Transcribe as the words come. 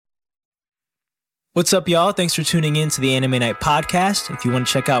What's up, y'all? Thanks for tuning in to the Anime Night Podcast. If you want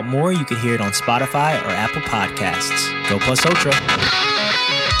to check out more, you can hear it on Spotify or Apple Podcasts. Go Plus Ultra.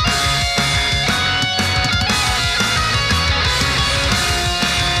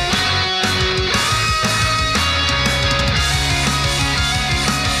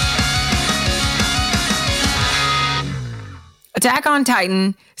 Attack on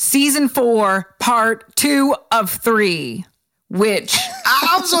Titan, Season 4, Part 2 of 3, which...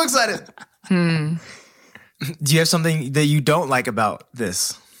 I'm so excited. Do you have something that you don't like about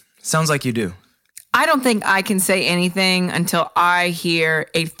this? Sounds like you do. I don't think I can say anything until I hear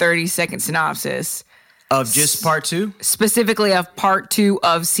a 30-second synopsis. Of just Part 2? Specifically of Part 2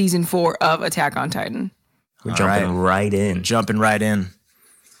 of Season 4 of Attack on Titan. We're jumping right in. Jumping right in.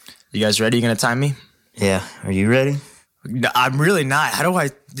 You guys ready? You gonna time me? Yeah. Are you ready? No, I'm really not. How do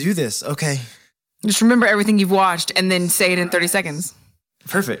I do this? Okay. Just remember everything you've watched and then say it in 30 seconds.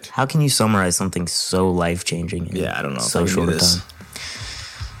 Perfect. How can you summarize something so life-changing in Yeah, I don't know. so short a time?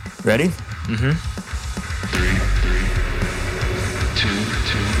 Ready? Mm-hmm. 3, 2,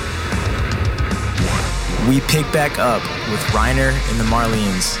 1. We pick back up with Reiner and the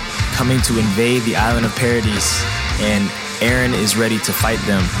Marleans coming to invade the island of Paradise, and Eren is ready to fight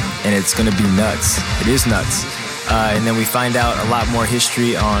them, and it's going to be nuts. It is nuts. And then we find out a lot more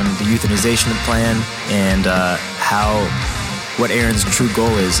history on the euthanization plan and what Eren's true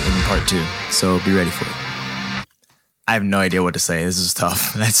goal is in Part 2. So be ready for it. I have no idea what to say. This is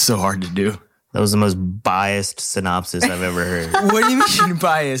tough. That's so hard to do. That was the most biased synopsis I've ever heard. What do you mean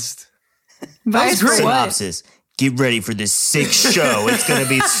biased? Biased for what? Synopsis. Get ready for this sick show. It's going to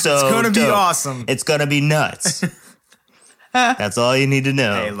be so It's going to be dope. awesome. It's going to be nuts. That's all you need to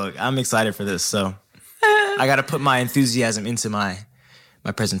know. Hey, look, I'm excited for this, so I got to put my enthusiasm into my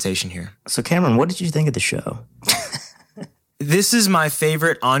presentation here. So, Cameron, what did you think of the show? This is my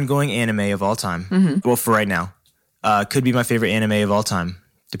favorite ongoing anime of all time. Mm-hmm. Well, for right now. Could be my favorite anime of all time,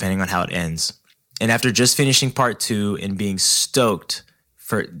 depending on how it ends. And after just finishing Part 2 and being stoked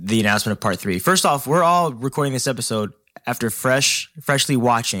for the announcement of Part 3. First off, we're all recording this episode after freshly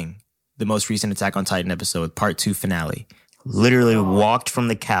watching the most recent Attack on Titan episode, Part 2 finale. Literally walked from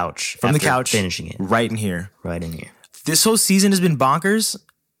the couch. Finishing it. Right in here. Right in here. This whole season has been bonkers.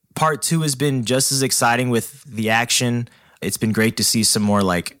 Part 2 has been just as exciting with the action. It's been great to see some more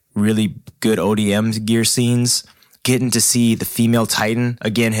like really good ODM gear scenes. Getting to see the female Titan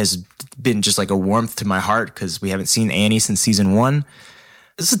again has been just like a warmth to my heart because we haven't seen Annie since season 1.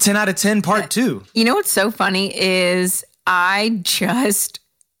 This is a 10 out of 10 Part 2. You know what's so funny is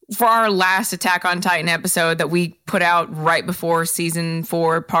for our last Attack on Titan episode that we put out right before season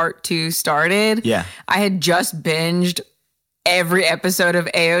 4 Part 2 started, Yeah. I had just binged every episode of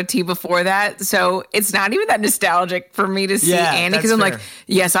AOT before that, so it's not even that nostalgic for me to see Annie because I'm fair. like,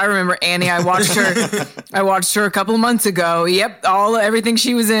 yes, I remember Annie. I watched her a couple months ago. Yep, everything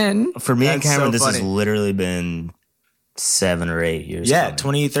she was in. For me and That's Cameron, so this has funny. literally been 7 or 8 years. Yeah,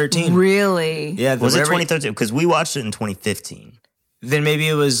 coming. 2013. Really? Yeah, Was it 2013? Because we watched it in 2015. Then maybe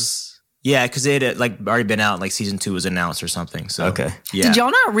it was, because it had like already been out, like season 2 was announced or something. So Okay. Yeah. Did y'all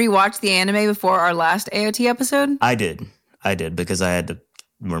not rewatch the anime before our last AOT episode? I did because I had to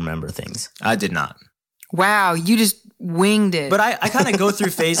remember things. I did not. Wow, you just winged it. But I kind of go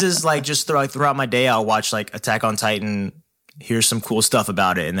through phases, like just throughout my day, I'll watch like Attack on Titan, hear some cool stuff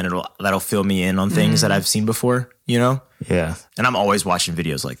about it, and then that'll fill me in on things that I've seen before, you know? Yeah. And I'm always watching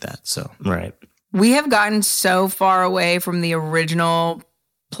videos like that, so. Right. We have gotten so far away from the original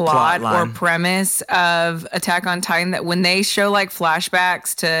plot or line. premise of Attack on Titan that when they show like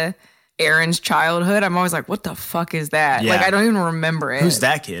flashbacks to Eren's childhood, I'm always like, what the fuck is that? Yeah. Like, I don't even remember it. Who's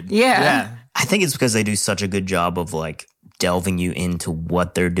that kid? Yeah. I think it's because they do such a good job of like delving you into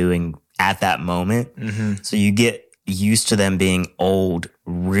what they're doing at that moment. Mm-hmm. So you get used to them being old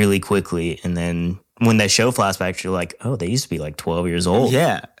really quickly. And then when they show flashbacks, you're like, oh, they used to be like 12 years old.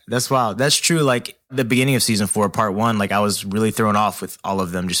 Yeah, that's wild. That's true. Like the beginning of season 4, part 1, like I was really thrown off with all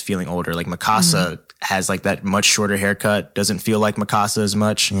of them just feeling older. Like Mikasa has like that much shorter haircut, doesn't feel like Mikasa as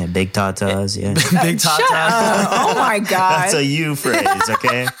much. Yeah, big tatas, yeah. Big Shut tatas. up. Oh my God. That's a you phrase,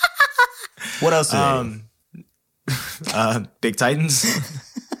 okay? What else? Big Titans.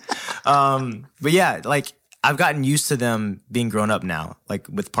 But yeah, like I've gotten used to them being grown up now, like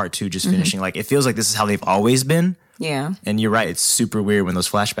with part 2 just finishing. Like it feels like this is how they've always been. Yeah. And you're right, it's super weird when those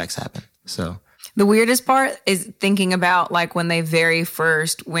flashbacks happen. So the weirdest part is thinking about like when they very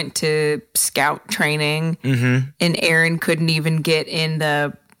first went to scout training and Eren couldn't even get in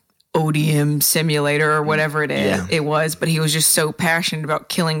the ODM simulator or whatever it was, but he was just so passionate about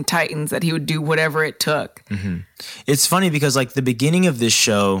killing Titans that he would do whatever it took. It's funny because like the beginning of this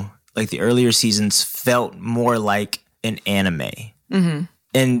show, like the earlier seasons felt more like an anime. Mm-hmm.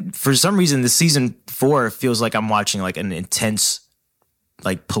 And for some reason, the season 4 feels like I'm watching like an intense,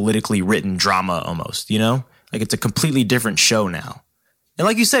 like politically written drama almost, you know? Like it's a completely different show now. And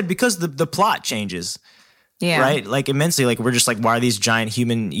like you said, because the plot changes, right? Like immensely, like we're just like, why are these giant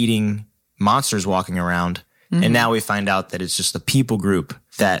human eating monsters walking around? Mm-hmm. And now we find out that it's just a people group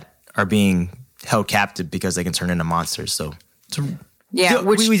that are being held captive because they can turn into monsters. So we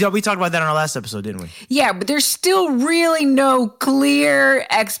talked about that on our last episode, didn't we? Yeah, but there's still really no clear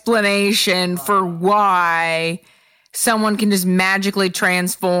explanation for why someone can just magically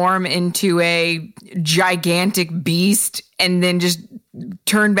transform into a gigantic beast and then just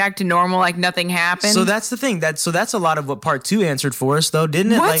turn back to normal like nothing happened. So that's the thing. That's a lot of what part 2 answered for us, though,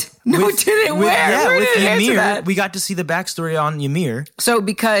 didn't it? What? Like, no, it didn't. Where with did it Ymir, we got to see the backstory on Ymir. So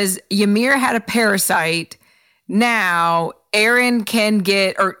because Ymir had a parasite, now Eren can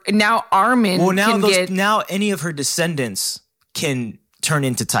get, or now Armin can get. Now any of her descendants can turn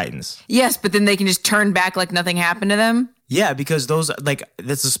into Titans. Yes, but then they can just turn back like nothing happened to them. Yeah, because those, like,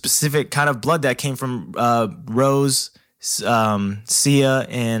 that's a specific kind of blood that came from Rose, Sia,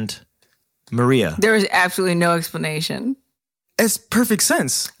 and Maria. There was absolutely no explanation. It's perfect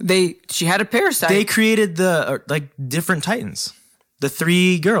sense. She had a parasite. They created the different Titans, the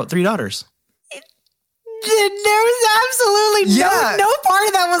three daughters. There was absolutely no part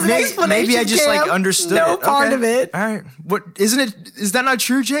of that was an explanation. Maybe I just like understood no part of it. All right. What isn't it? Is that not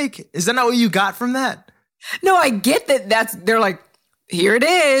true, Jake? Is that not what you got from that? No, I get that. They're like, here it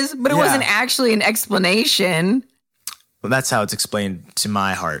is, but it wasn't actually an explanation. Well, that's how it's explained to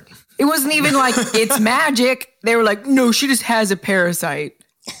my heart. It wasn't even like it's magic. They were like, no, she just has a parasite.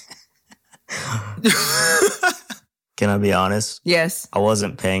 Can I be honest? Yes. I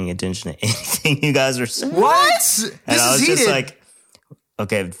wasn't paying attention to anything you guys were saying. What? And I was just like,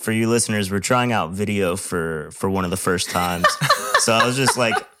 okay, for you listeners, we're trying out video for one of the first times. So I was just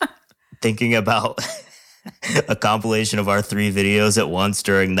like thinking about a compilation of our 3 videos at once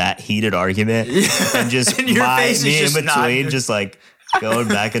during that heated argument. And just me in between, just like going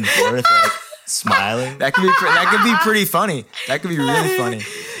back and forth, like smiling. That could be pretty funny. That could be really funny.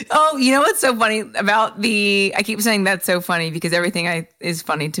 Oh, you know what's so funny about I keep saying that's so funny because everything is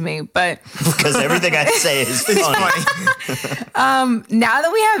funny to me, but because everything I say is funny. Now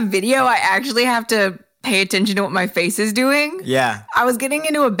that we have video, I actually have to pay attention to what my face is doing. Yeah. I was getting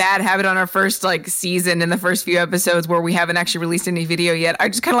into a bad habit on our first season in the first few episodes where we haven't actually released any video yet. I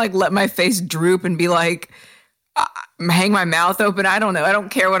just kind of let my face droop and be like, hang my mouth open. I don't know. I don't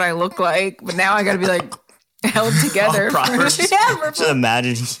care what I look like, but now I got to be like held together. Just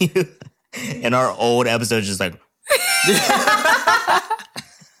imagine you in our old episodes, just like.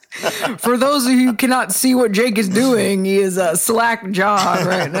 For those of you who cannot see what Jake is doing, he is a slack jawed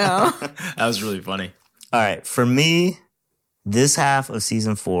right now. That was really funny. All right, for me, this half of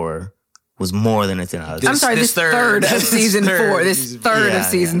season 4 was more than anything else. I'm sorry, this third of season 4. This third of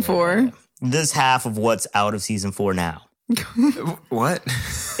season 4. This half of what's out of season 4 now. What?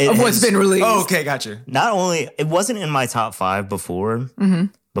 Of what's been released. Oh, okay, gotcha. Not only, it wasn't in my top 5 before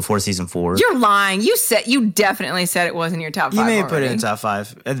season 4. You're lying. You definitely said it wasn't your top 5. You may have put it in top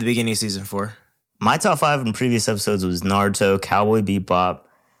 5 at the beginning of season 4. My top 5 in previous episodes was Naruto, Cowboy Bebop,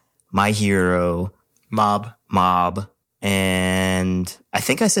 My Hero, Mob, and I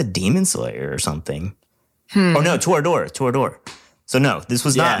think I said Demon Slayer or something. Oh no, Toradora. So no, this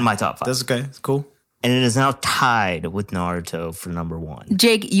was not in my top 5. That's okay. It's cool. And it is now tied with Naruto for number 1.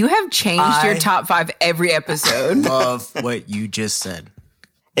 Jake, you have changed your top 5 every episode. Of what you just said.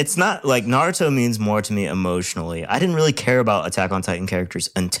 It's not like Naruto means more to me emotionally. I didn't really care about Attack on Titan characters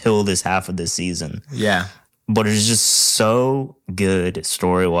until this half of this season. Yeah. But it's just so good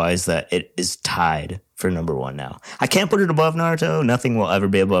story-wise that it is tied for number 1 now. I can't put it above Naruto. Nothing will ever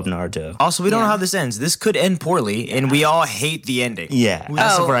be above Naruto. Also, we don't know how this ends. This could end poorly, and we all hate the ending. Yeah,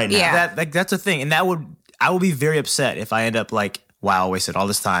 as of right now. Yeah. That's a thing, and I would be very upset if I end up like, wow, I wasted all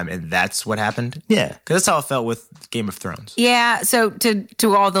this time, and that's what happened. Yeah, because that's how it felt with Game of Thrones. Yeah. So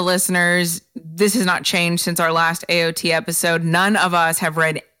to all the listeners, this has not changed since our last AOT episode. None of us have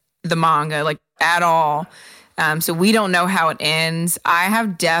read the manga at all. So we don't know how it ends. I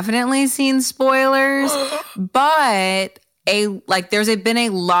have definitely seen spoilers, but there's been a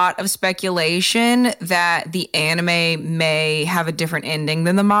lot of speculation that the anime may have a different ending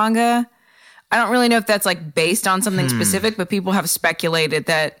than the manga. I don't really know if that's based on something specific, but people have speculated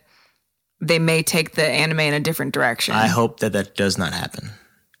that they may take the anime in a different direction. I hope that does not happen.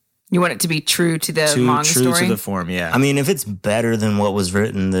 You want it to be true to the manga true story? to the form, yeah. I mean, if it's better than what was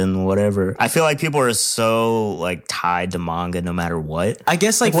written, then whatever. I feel like people are so like tied to manga no matter what. I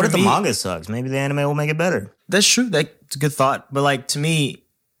guess like what for if the me, manga sucks? Maybe the anime will make it better. That's true. That's a good thought. But like to me,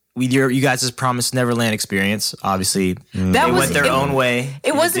 you guys' Promised Neverland experience, obviously, they went their own way.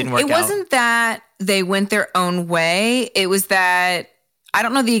 It wasn't that they went their own way. It was that I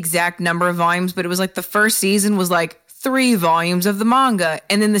don't know the exact number of volumes, but it was like the first season was like 3 volumes of the manga.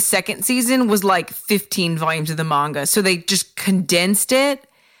 And then the second season was like 15 volumes of the manga. So they just condensed it.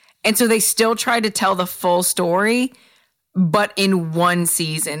 And so they still tried to tell the full story, but in one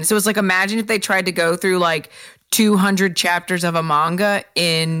season. So it's like, imagine if they tried to go through like 200 chapters of a manga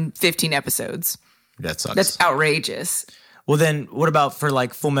in 15 episodes. That sucks. That's outrageous. Well, then what about for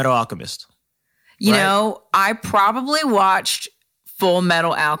like Full Metal Alchemist? You know, I probably watched Full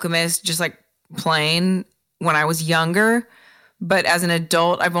Metal Alchemist just like plain when I was younger, but as an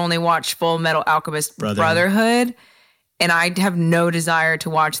adult, I've only watched Full Metal Alchemist Brotherhood, and I have no desire to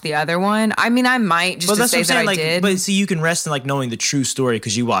watch the other one. I mean, I might just to say that I did. But see, you can rest in like knowing the true story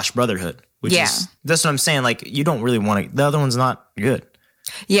because you watched Brotherhood, which is that's what I'm saying. Like, you don't really want to. The other one's not good.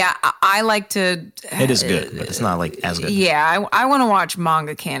 Yeah, I like to. It is good, but it's not like as good. Yeah, I want to watch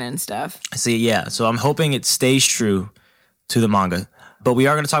manga canon stuff. See, yeah. So I'm hoping it stays true to the manga, but we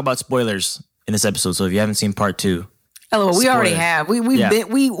are going to talk about spoilers in this episode. So if you haven't seen part 2, we already have.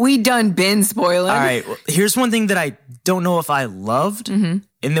 We done been spoiling. All right. Well, here's one thing that I don't know if I loved, and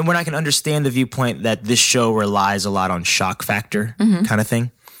then when I can understand the viewpoint that this show relies a lot on shock factor kind of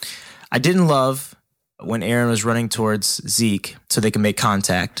thing. I didn't love when Eren was running towards Zeke so they can make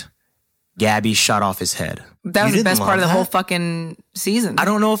contact. Gabby shot off his head. That was the best part of the whole fucking season. I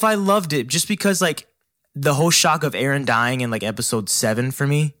don't know if I loved it just because like the whole shock of Eren dying in like episode 7 for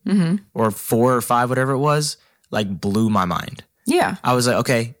me, or 4 or 5, whatever it was, like blew my mind. Yeah. I was like,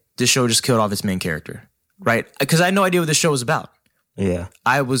 okay, this show just killed off its main character, right? Because I had no idea what the show was about. Yeah.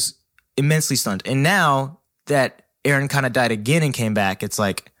 I was immensely stunned. And now that Eren kind of died again and came back, it's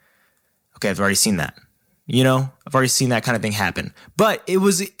like, okay, I've already seen that. You know, I've already seen that kind of thing happen. But it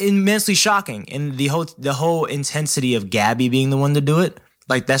was immensely shocking. And the whole intensity of Gabby being the one to do it,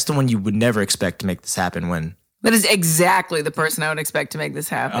 like that's the one you would never expect to make this happen when. That is exactly the person I would expect to make this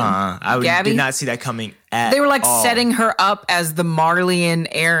happen. Did not see that coming at They were like all. setting her up as the Marley and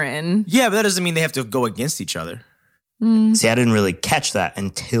Eren. Yeah, but that doesn't mean they have to go against each other. See, I didn't really catch that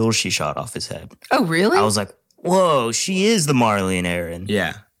until she shot off his head. Oh, really? I was like, whoa, she is the Marley and Eren.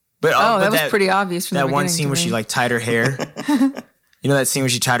 Yeah. But, that was pretty obvious from the that one beginning scene to where me. she like tied her hair. You know that scene where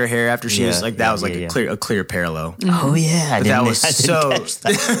she tied her hair after she was like, that was like a clear parallel. Oh yeah, But that was so.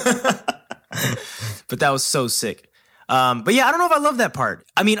 But that was so sick. But yeah, I don't know if I love that part.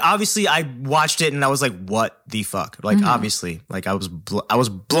 I mean, obviously, I watched it and I was like, "What the fuck?" Like, obviously, like I was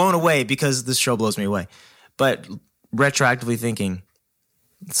blown away because this show blows me away. But retroactively thinking,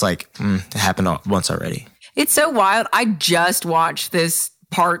 it's like it happened once already. It's so wild. I just watched this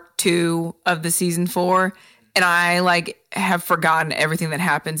part 2 of the season 4, and I like have forgotten everything that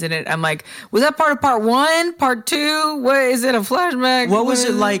happens in it. I'm like, was that part of part 1, part 2? What is it? A flashback? What was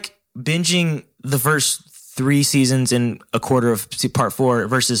it like binging the first 3 seasons in a quarter of part 4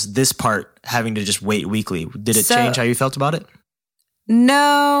 versus this part having to just wait weekly? Did it change how you felt about it?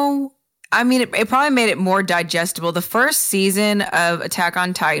 No. I mean, it probably made it more digestible. The first season of Attack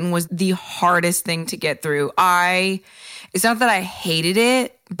on Titan was the hardest thing to get through. It's not that I hated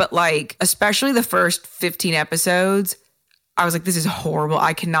it, but like, especially the first 15 episodes, I was like, this is horrible.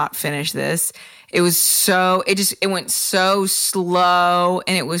 I cannot finish this. It was it went so slow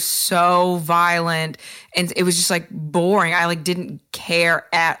and it was so violent and it was just like boring. I like didn't care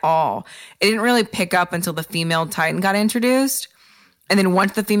at all. It didn't really pick up until the female Titan got introduced. And then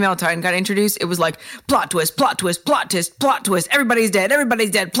once the female Titan got introduced, it was like plot twist, plot twist, plot twist, plot twist. Everybody's dead,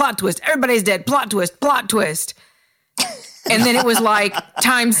 plot twist, everybody's dead, plot twist, plot twist. And then it was like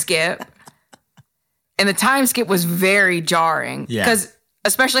time skip. And the time skip was very jarring. Because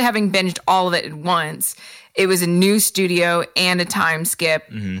especially having binged all of it at once, it was a new studio and a time skip.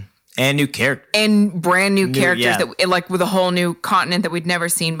 Mm-hmm. And new characters. And brand new characters that like with a whole new continent that we'd never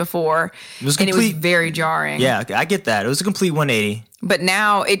seen before. It was very jarring. Yeah, I get that. It was a complete 180. But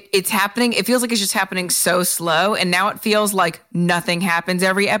now it's happening. It feels like it's just happening so slow. And now it feels like nothing happens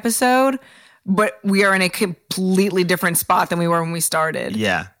every episode. But we are in a completely different spot than we were when we started.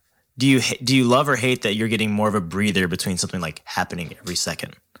 Yeah. Do you love or hate that you're getting more of a breather between something like happening every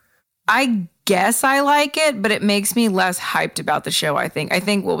second? I guess I like it, but it makes me less hyped about the show, I think. I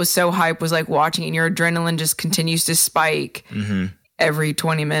think what was so hype was like watching it and your adrenaline just continues to spike every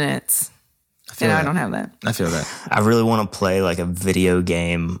 20 minutes. I don't have that. I feel that. I really want to play like a video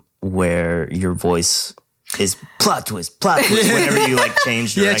game where your voice is plot twist whenever you like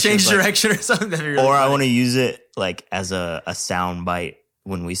change direction. Yeah, change direction or something. That'd be really or I funny. want to use it like as a sound bite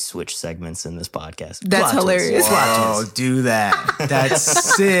when we switch segments in this podcast. That's hilarious. Whoa, do that. That's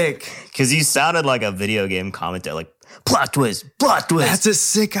sick. Because you sounded like a video game commentator, like plot twist. That's a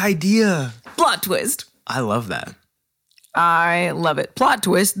sick idea. Plot twist. I love that. I love it. Plot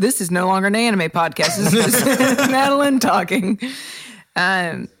twist. This is no longer an anime podcast. This is Madeline talking.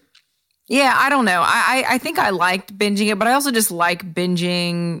 Yeah, I don't know. I think I liked binging it, but I also just like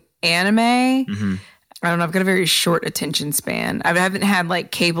binging anime. Mm-hmm. I don't know. I've got a very short attention span. I haven't had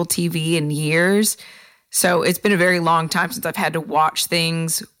like cable TV in years. So it's been a very long time since I've had to watch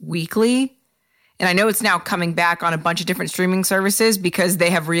things weekly. And I know it's now coming back on a bunch of different streaming services because they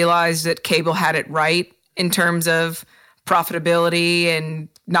have realized that cable had it right in terms of profitability and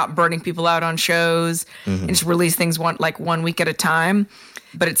not burning people out on shows and just release things one week at a time.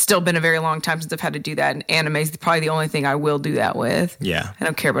 But it's still been a very long time since I've had to do that. And anime is probably the only thing I will do that with. Yeah. I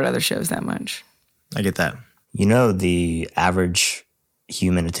don't care about other shows that much. I get that. You know, the average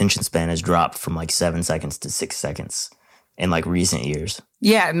human attention span has dropped from like 7 seconds to 6 seconds in like recent years.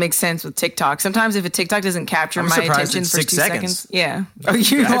 Yeah, it makes sense with TikTok. Sometimes if a TikTok doesn't capture my attention for 2 seconds. Yeah. Oh,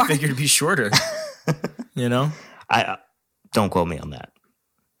 you I are? figured it'd be shorter. You know? I don't quote me on that.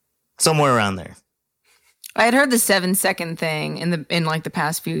 Somewhere around there. I had heard the 7-second thing in like the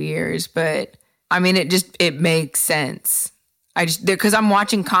past few years, but I mean, it makes sense. Because I'm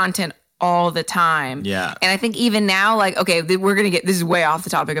watching content all the time. Yeah. And I think even now, like, okay, we're going to this is way off the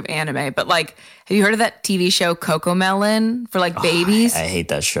topic of anime, but like, have you heard of that TV show CoComelon for like babies? I hate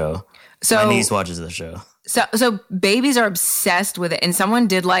that show. So my niece watches the show. So babies are obsessed with it. And someone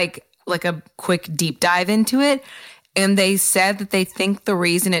did like a quick deep dive into it. And they said that they think the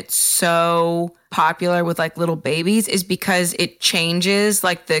reason it's so popular with like little babies is because it changes,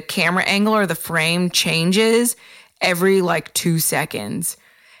 like the camera angle or the frame changes every like 2 seconds.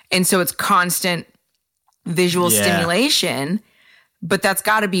 And so it's constant visual stimulation, but that's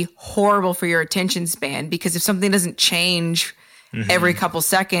got to be horrible for your attention span because if something doesn't change every couple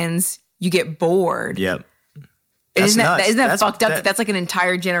seconds, you get bored. Yep. Isn't that fucked up? That's like an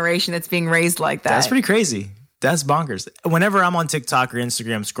entire generation that's being raised like that. That's pretty crazy. That's bonkers. Whenever I'm on TikTok or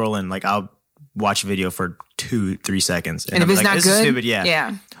Instagram scrolling, like I'll watch a video for 2-3 seconds. And if it's not good, this is stupid,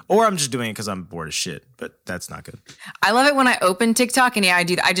 yeah. Or I'm just doing it because I'm bored as shit, but that's not good. I love it when I open TikTok and I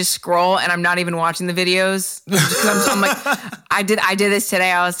just scroll and I'm not even watching the videos. I'm like, I did this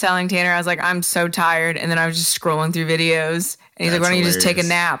today. I was telling Tanner, I was like, I'm so tired. And then I was just scrolling through videos and he's like, why don't you just take a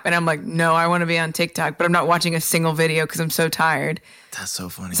nap? And I'm like, no, I want to be on TikTok, but I'm not watching a single video because I'm so tired. That's so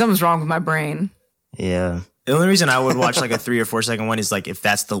funny. Something's wrong with my brain. Yeah. The only reason I would watch like a 3 or 4 second one is like if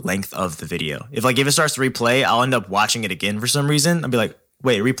that's the length of the video. If it starts to replay, I'll end up watching it again for some reason. I'll be like,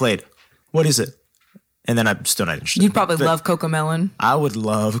 wait, it replayed. What is it? And then I'm still not interested. You'd probably love CoComelon. I would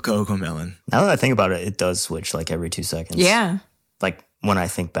love CoComelon. Now that I think about it, it does switch like every 2 seconds. Yeah. Like when I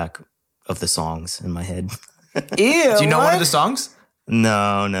think back of the songs in my head. Ew. Do you know one of the songs?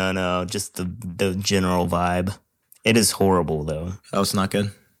 No. Just the general vibe. It is horrible though. Oh, it's not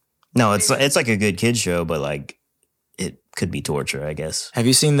good. No, it's like a good kid show, but like it could be torture, I guess. Have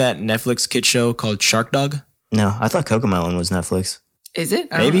you seen that Netflix kid show called Shark Dog? No, I thought CoComelon was Netflix. Is it?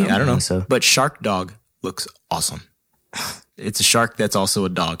 Maybe. I don't know. So. But Shark Dog looks awesome. It's a shark that's also a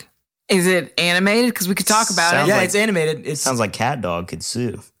dog. Is it animated? Because we could talk about it. Yeah, like- it's animated. It Sounds like Cat Dog could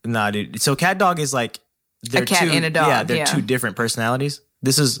sue. Nah, dude. So Cat Dog is like A cat and a dog, Yeah, they're yeah. two different personalities.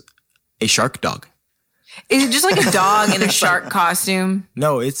 This is a shark dog. Is it just like a dog in a shark costume?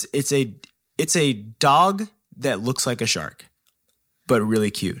 No, it's a dog that looks like a shark, but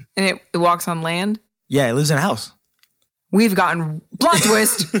really cute. And it walks on land? Yeah, it lives in a house. We've gotten, plot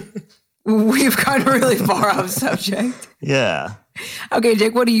twist, we've gotten really far off subject. Yeah. Okay,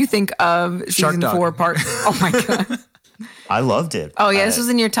 Jake, what do you think of Shark season Dog. 4 part? Oh my God. I loved it. Oh yeah, this was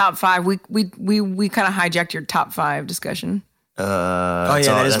in your top 5. We kind of hijacked your top 5 discussion. that is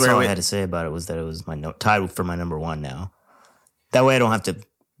that's where all we- I had to say about it was that it was tied for my number 1 now. That way I don't have to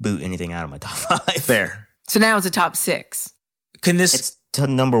boot anything out of my top 5. Fair. So now it's a top 6. Can this? It's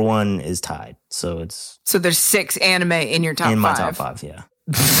number 1 is tied, so it's So there's 6 anime in your top 5. in my top 5. Yeah.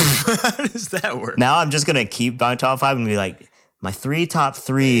 How does that work? Now I'm just gonna keep my top 5 and be like, my 3 top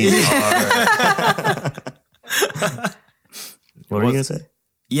 3s are. What were you gonna say?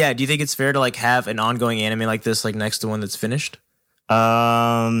 Yeah. Do you think it's fair to like have an ongoing anime like this, like next to one that's finished?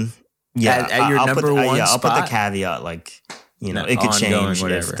 Yeah, At your number one I'll put the spot? caveat like, you know, No, it could ongoing, change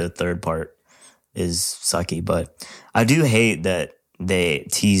whatever. if the third part is sucky, but I do hate that they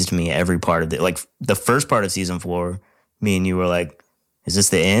teased me every part of it. Like the first part of season 4, me and you were like, is this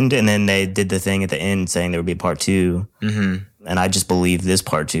the end? And then they did the thing at the end saying there would be part 2. Mm-hmm. And I just believed this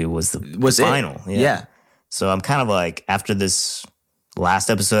part 2 was the final. Yeah. So I'm kind of like, after this last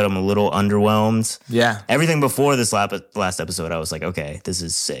episode, I'm a little underwhelmed. Yeah. Everything before this last episode, I was like, okay, this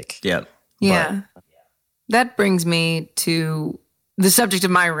is sick. Yep. Yeah. That brings me to the subject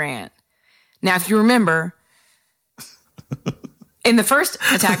of my rant. Now, if you remember, in the first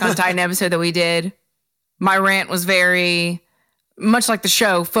Attack on Titan episode that we did, my rant was very much like the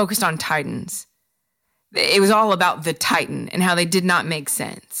show, focused on Titans. It was all about the Titan and how they did not make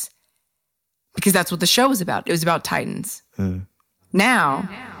sense. Because that's what the show was about. It was about Titans. Now,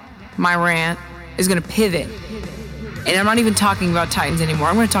 my rant is going to pivot. And I'm not even talking about Titans anymore.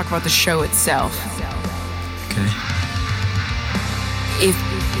 I'm going to talk about the show itself. Okay.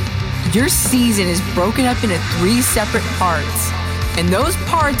 If your season is broken up into 3 separate parts, and those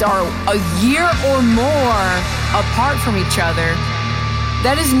parts are a year or more apart from each other,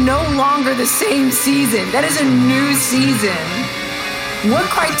 that is no longer the same season. That is a new season. What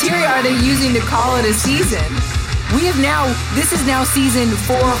criteria are they using to call it a season? This is now season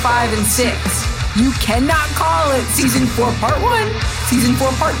 4, 5, and 6. You cannot call it season 4 part 1, season 4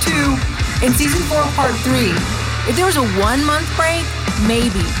 part 2, and season 4 part 3. If there was a 1-month break,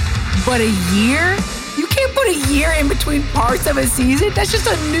 maybe. But a year? You can't put a year in between parts of a season. That's just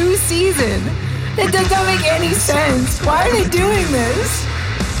a new season. It does not make any sense. Why are they doing this?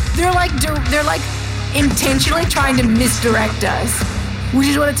 They're like intentionally trying to misdirect us, which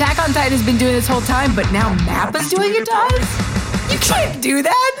is what Attack on Titan has been doing this whole time, but now Mappa's doing it to us? You can't do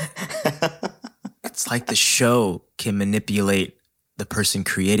that. It's like the show can manipulate the person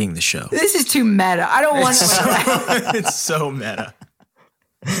creating the show. This is too meta. I don't want to. It's so meta.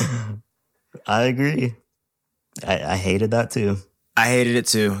 I agree. I hated that too. I hated it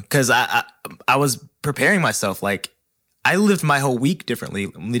too because I was preparing myself. Like, I lived my whole week differently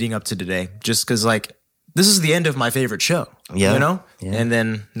leading up to today, just because like this is the end of my favorite show. Yeah, you know. Yeah. And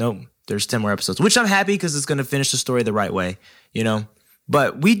then there's 10 more episodes, which I'm happy because it's going to finish the story the right way. You know,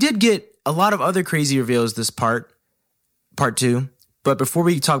 but we did get a lot of other crazy reveals this part 2. But before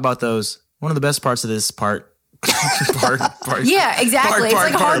we talk about those, one of the best parts of this part. Yeah, exactly. It's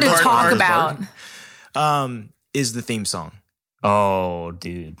like hard to talk about. Is the theme song. Oh,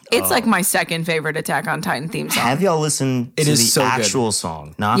 dude. It's like my second favorite Attack on Titan theme song. Have y'all listened to the so actual good.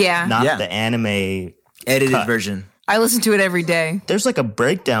 song? Not Yeah. the anime Edited cut. version. I listen to it every day. There's like a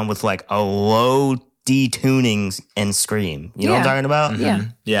breakdown with like a low detuning and scream. You know what I'm talking about? Yeah.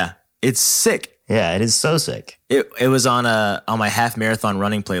 Yeah. It's sick. Yeah, it is so sick. It was on my half marathon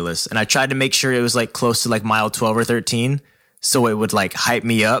running playlist, and I tried to make sure it was like close to like mile 12 or 13, so it would like hype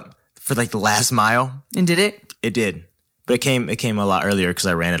me up for like the last mile. And did it? It did, but it came a lot earlier because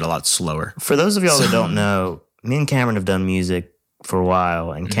I ran it a lot slower. For those of y'all that don't know, me and Cameron have done music for a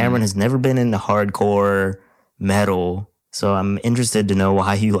while, and Cameron has never been into hardcore metal. So I'm interested to know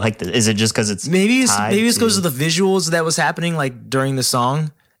why you like this. Is it just because it's maybe it's because of the visuals that was happening like during the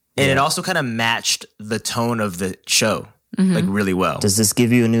song, and Yeah. it also kind of matched the tone of the show like really well. Does this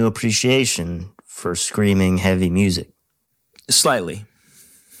give you a new appreciation for screaming heavy music? Slightly,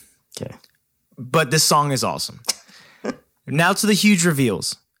 Okay. but this song is awesome. Now to the huge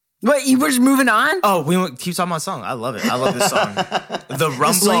reveals. Wait, you were just moving on? Oh, keep talking about song. I love it. I love this song. The rumbling.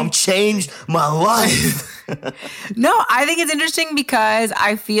 This song changed my life. No, I think it's interesting because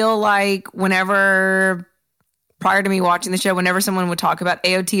I feel like whenever, prior to me watching the show, whenever someone would talk about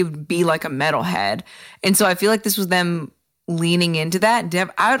AOT, it would be like a metalhead. And so I feel like this was them leaning into that.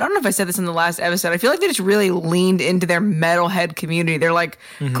 I don't know if I said this in the last episode. I feel like they just really leaned into their metalhead community. They're like,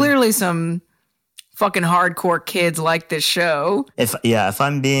 clearly some fucking hardcore kids like this show. If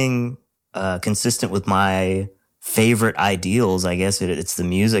I'm being consistent with my favorite ideals, I guess it's the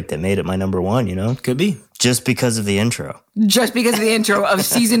music that made it my number one, you know? Could be. Just because of the intro. Just because of the intro of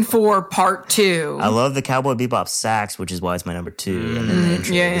season 4, part 2. I love the Cowboy Bebop sax, which is why it's my number 2. And then the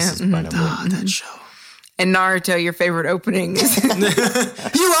intro, this is my number one. That show. And Naruto, your favorite opening is You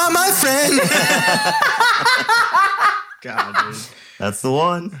are my friend. God, dude. That's the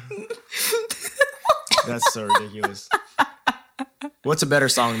one. That's so ridiculous. What's a better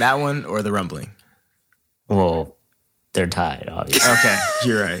song, that one or The Rumbling? Well, they're tied, obviously. Okay,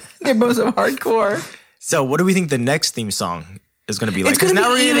 you're right. they're both so hardcore. So what do we think the next theme song is going to be like? It's going to 'Cause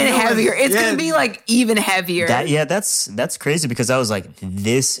now be we're even gonna go heavier. with- It's going to be like even heavier. That's crazy because I was like,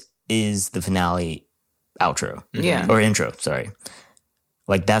 this is the finale outro. Yeah. Or intro, sorry.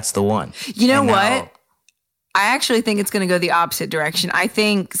 Like, that's the one. You know And what? now- I actually think it's going to go the opposite direction. I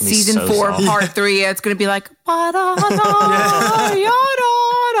think be season so 4, soft. part 3, it's going to be like, ba-da-da,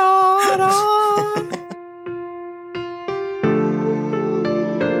 ya-da-da-da.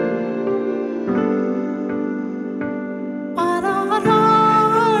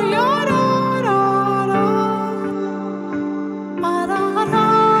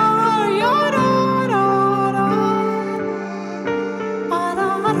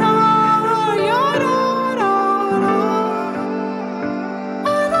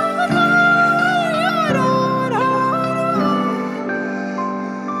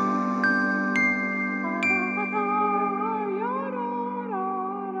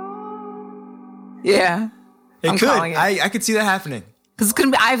 Yeah. It I'm could. calling it. I could see that happening. Because it's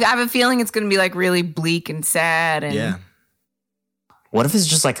gonna be. I have a feeling it's gonna be like really bleak and sad. And Yeah. What if it's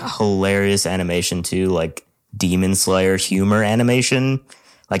just like a hilarious animation too, like Demon Slayer humor animation?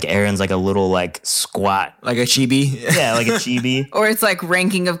 Like Eren's like a little like squat, Like a chibi. yeah, like a chibi. or it's like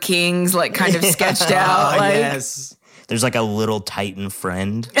Ranking of Kings, like kind of sketched out. Like, Yes. There's like a little Titan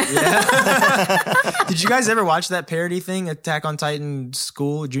friend. Did you guys ever watch that parody thing, Attack on Titan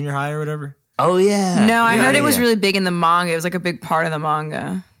School, junior high or whatever? Oh yeah. No, I heard it was Yeah. really big in the manga. It was like a big part of the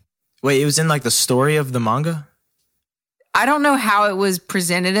manga. Wait, it was in like the story of the manga? I don't know how it was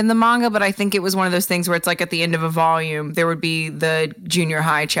presented in the manga, but I think it was one of those things where it's like at the end of a volume, there would be the junior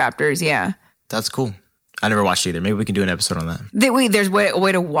high chapters. Yeah. That's cool. I never watched it either. Maybe we can do an episode on that. Wait, there's a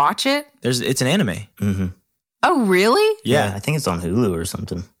way to watch it? It's an anime. Oh, really? Yeah, I think it's on Hulu or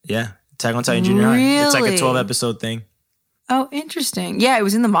something. Yeah. Attack on Titan Junior High. It's like a Really? 12 episode thing. Oh, interesting. Yeah, it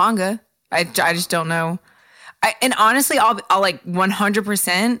was in the manga. I just don't know. And honestly, I'll like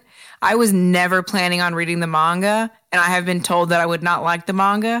 100%. I was never planning on reading the manga, and I have been told that I would not like the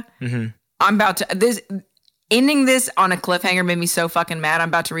manga. Mm-hmm. I'm about to ending this on a cliffhanger made me so fucking mad. I'm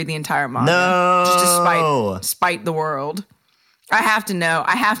about to read the entire manga just to spite the world. I have to know.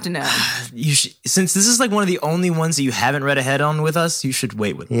 You should, since this is like one of the only ones that you haven't read ahead on with us, you should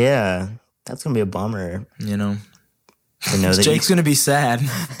wait with it. Yeah, that's gonna be a bummer. You know, To know that Jake's gonna be sad.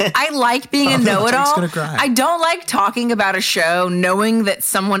 I like being a Jake's know-it-all. gonna cry. I don't like talking about a show knowing that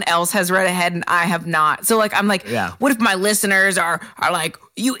someone else has read ahead and I have not. So like I'm like, Yeah. what if my listeners are like,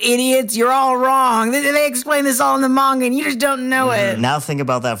 you idiots, you're all wrong. They explain this all in the manga and you just don't know it. Now think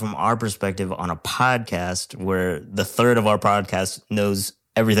about that from our perspective on a podcast where the third of our podcast knows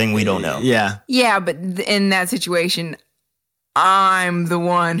everything we don't know. Yeah. Yeah, but in that situation, I'm the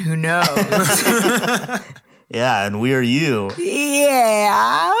one who knows. Yeah, and we are you.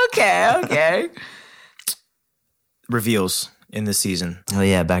 Yeah, okay. Reveals in this season. Oh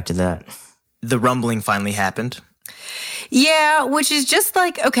yeah, back to that. The rumbling finally happened. Yeah, which is just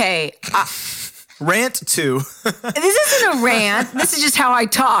like, okay, Rant 2. this isn't a rant. This is just how I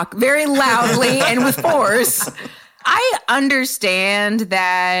talk, very loudly and with force. I understand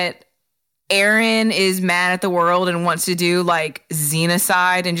that Eren is mad at the world and wants to do like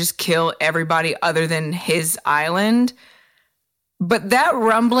xenocide and just kill everybody other than his island. But that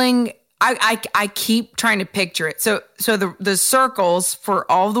rumbling, I keep trying to picture it. So the circles for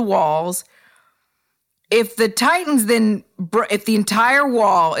all the walls, if the Titans if the entire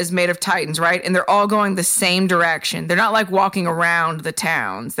wall is made of Titans, right? And they're all going the same direction. They're not like walking around the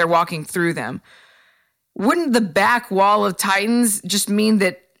towns. They're walking through them. Wouldn't the back wall of Titans just mean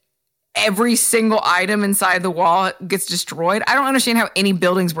that every single item inside the wall gets destroyed? I don't understand how any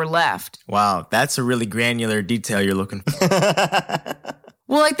buildings were left. Wow, that's a really granular detail you're looking for.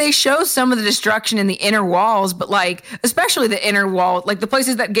 Well, like they show some of the destruction in the inner walls, but like, especially the inner wall, like the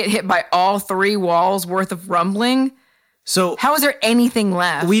places that get hit by all three walls worth of rumbling. So How is there anything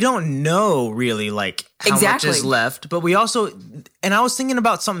left? we don't know really like how Exactly. much is left, but we also, and I was thinking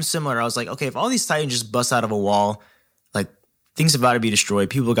about something similar. I was like, okay, if all these Titans just bust out of a wall, like things have got to be destroyed,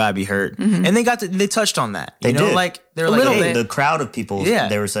 people got to be hurt, and they touched on that. They you know, did. like they're A like, little hey, bit. The crowd of people, Yeah.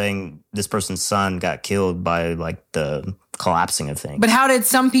 they were saying this person's son got killed by like the collapsing of things. But how did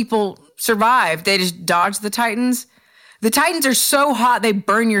some people survive? They just dodged the Titans? The Titans are so hot, they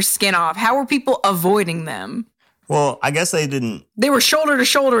burn your skin off. How were people avoiding them? Well, I guess they didn't. They were shoulder to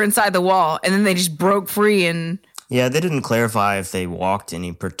shoulder inside the wall, and then they just broke free and... Yeah, they didn't clarify if they walked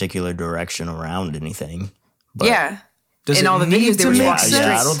any particular direction around anything. But yeah. does In it all the need videos, they to were make walking sense?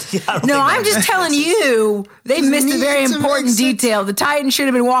 straight. I don't think No, that I'm just telling you, they missed a very need to make important sense. detail. The Titan should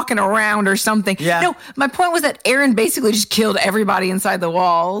have been walking around or something. Yeah. No, my point was that Eren basically just killed everybody inside the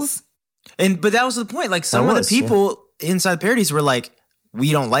walls. But that was the point. Like some of was, the people inside Parodies were like,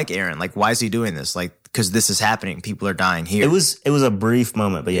 we don't like Eren. Like, why is he doing this? Like, because this is happening. People are dying here. It was a brief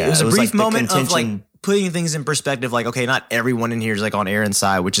moment, but yeah, It was a brief like the moment of contention- like putting things in perspective. Like, okay, not everyone in here is like on Eren's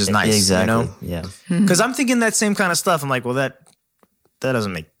side, which is nice. exactly. You know? Yeah, Because I'm thinking that same kind of stuff. I'm like, well, that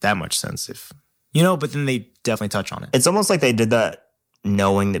doesn't make that much sense if, you know, but then they definitely touch on it. it's almost like they did that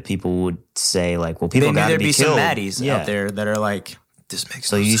knowing that people would say like, well, people Maybe got to there'd be be killed. some maddies Yeah. out there that are like, this makes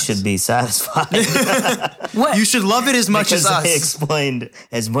So no you sense. should be satisfied What? You should love it as much because as they us. explained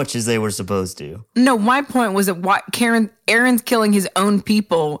as much as they were supposed to. No, my point was that Eren's killing his own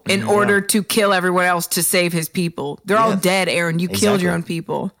people in order to kill everyone else to save his people. They're all dead, Eren. You killed your Exactly. own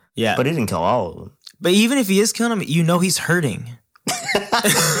people. Yeah. But he didn't kill all of them. But even if he is killing them, you know he's hurting.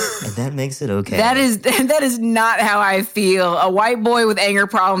 And that makes it okay. That is not how I feel. A white boy with anger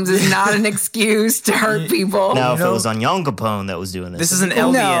problems is not an excuse to hurt people. Now, if it was on Young Capone that was doing this. This is an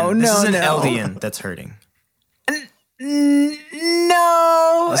Eldian. This is an Eldian that's hurting.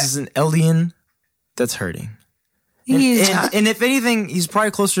 No. This is an Eldian that's hurting. And if anything, he's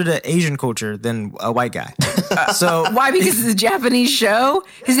probably closer to Asian culture than a white guy. So why? Because it's a Japanese show?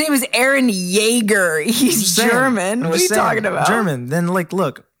 His name is Eren Yeager. He's German. What are you talking about? German. Then, like,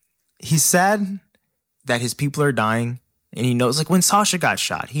 look, he's sad that his people are dying. And he knows, like, when Sasha got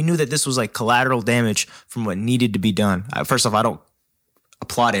shot, he knew that this was, like, collateral damage from what needed to be done. First off, I don't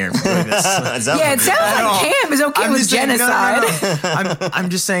applaud Eren for doing this. Yeah, it sounds like Cam is okay with genocide. No. I'm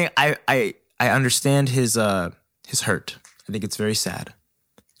just saying I understand his hurt. I think it's very sad.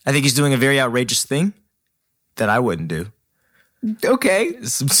 I think he's doing a very outrageous thing that I wouldn't do. Okay.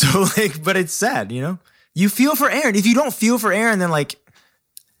 So, like, but it's sad, you know? You feel for Eren. If you don't feel for Eren, then, like...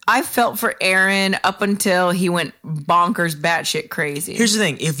 I felt for Eren up until he went bonkers batshit crazy. Here's the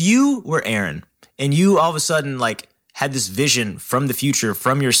thing. If you were Eren and you all of a sudden, like, had this vision from the future,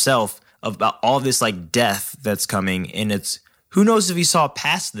 from yourself, about all this, like, death that's coming, and it's... Who knows if he saw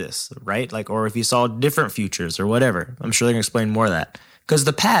past this, right? Like, or if he saw different futures or whatever. I'm sure they're going to explain more of that. Because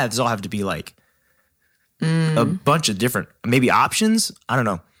the paths all have to be, like, a bunch of different, maybe options? I don't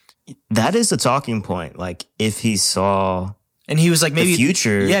know. That is a talking point. Like, if he saw... And he was like, maybe... The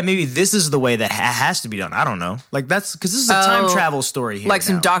future. Yeah, maybe this is the way that has to be done. I don't know. Like, that's... Because this is a time travel story here. Like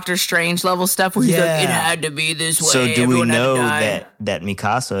some Doctor Strange level stuff where he's like, it had to be this way. So do we know that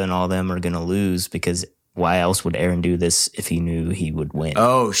Mikasa and all them are going to lose? Because why else would Eren do this if he knew he would win?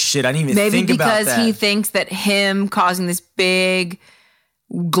 Oh, shit. I didn't even think about that. Maybe because he thinks that him causing this big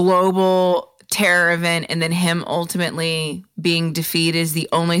global terror event and then him ultimately being defeated is the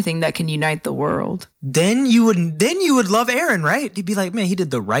only thing that can unite the world. Then you would love Eren, right? You'd be like, man, he did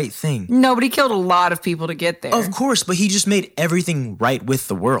the right thing. No, but he killed a lot of people to get there. Of course, but he just made everything right with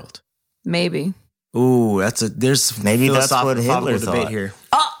the world. Maybe. Ooh, there's maybe that's what Hitler debate thought. Here.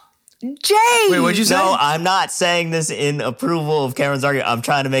 Jay! Wait, what'd you say? No, I'm not saying this in approval of Cameron's argument. I'm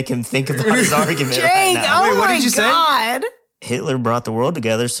trying to make him think about his argument Jay, right now. oh Wait, what my did you say? God. Hitler brought the world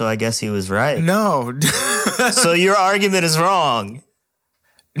together, so I guess he was right. No. So your argument is wrong.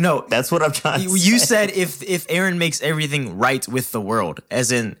 No. That's what I'm trying to say. You said if Eren makes everything right with the world,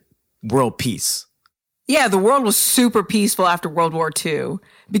 as in world peace. Yeah, the world was super peaceful after World War II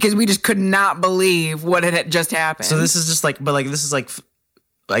because we just could not believe what had just happened. So this is just like, but like this is like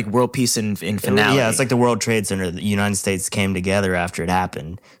world peace in finale. Yeah, it's like the World Trade Center. The United States came together after it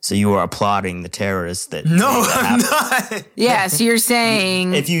happened. So you are applauding the terrorists that... No, I'm not. Yeah, so you're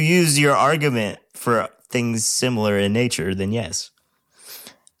saying... If you use your argument for things similar in nature, then yes.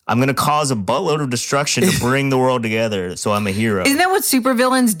 I'm going to cause a buttload of destruction to bring the world together, so I'm a hero. Isn't that what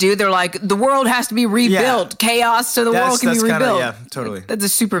supervillains do? They're like, the world has to be rebuilt. Yeah. Chaos so the world can be rebuilt. Yeah, totally. That's a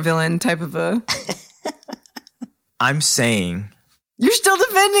supervillain type of a... I'm saying... You're still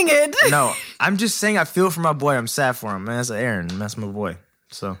defending it. No, I'm just saying I feel for my boy. I'm sad for him. Man, that's Eren. That's my boy.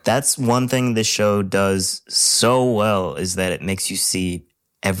 So that's one thing this show does so well is that it makes you see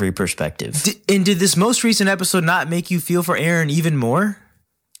every perspective. And did this most recent episode not make you feel for Eren even more?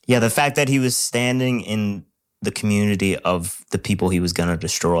 Yeah, the fact that he was standing in the community of the people he was going to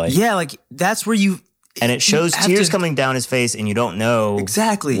destroy. Yeah, like that's where you... And it shows tears coming down his face and you don't know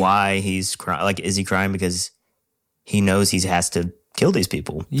exactly why he's crying. Like, is he crying because he knows he has to kill these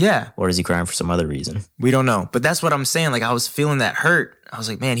people? Yeah. Or is he crying for some other reason? We don't know. But that's what I'm saying. Like, I was feeling that hurt. I was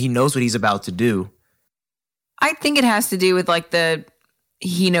like, man, he knows what he's about to do. I think it has to do with like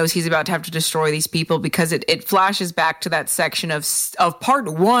he knows he's about to have to destroy these people because it flashes back to that section of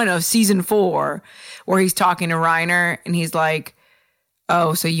part 1 of season 4 where he's talking to Reiner and he's like,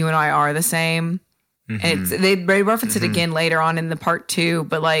 oh, so you and I are the same. Mm-hmm. And they reference it again later on in the part 2,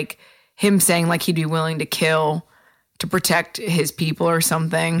 but like him saying like he'd be willing to kill to protect his people or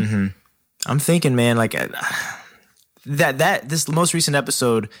something. Mm-hmm. I'm thinking, man, like this most recent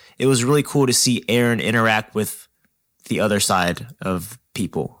episode, it was really cool to see Eren interact with the other side of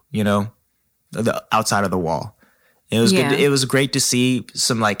people, you know, the outside of the wall. It was good. It was great to see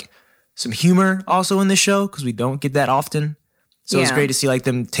some humor also in the show because we don't get that often. So it was great to see like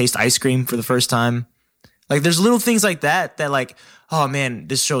them taste ice cream for the first time. Like there's little things like that like, oh man,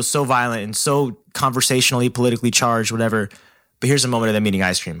 this show is so violent and so conversationally, politically charged, whatever. But here's a moment of them eating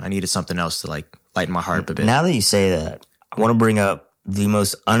ice cream. I needed something else to like lighten my heart a bit. Now that you say that, I want to bring up the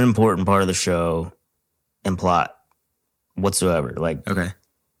most unimportant part of the show and plot whatsoever. Like, okay,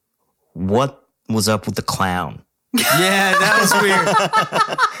 what was up with the clown? Yeah, that was weird.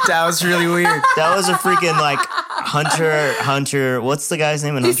 That was really weird. That was a freaking like Hunter. What's the guy's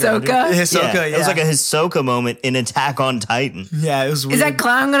name in Hunter? Hisoka. Hisoka, It was like a Hisoka moment in Attack on Titan. Yeah, it was weird. Is that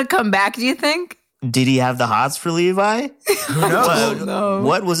clown going to come back, do you think? Did he have the hots for Levi? Who knows? No.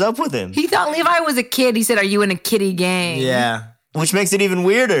 What was up with him? He thought Levi was a kid. He said, "Are you in a kiddie gang?" Yeah. Which makes it even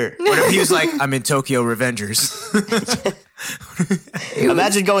weirder. What if he was like, I'm in Tokyo Revengers?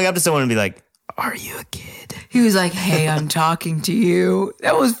 Imagine going up to someone and be like, "Are you a kid?" He was like, "Hey, I'm talking to you."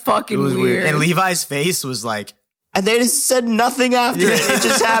 That was fucking It was weird. And Levi's face was like, And they just said nothing after it. It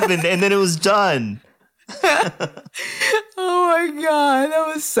just happened, and then it was done. Oh my god, that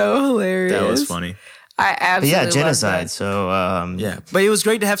was so hilarious. that was funny. I But absolutely yeah, loved genocide. that. So Yeah. But it was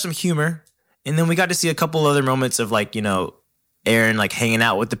great to have some humor. And then we got to see a couple other moments of like, Eren like hanging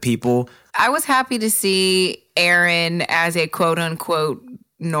out with the people. I was happy to see Eren as a quote unquote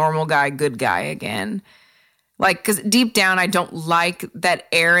normal guy, good guy again. Like, because deep down, I don't like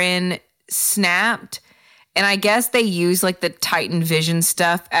that Eren snapped. And I guess they use like the Titan vision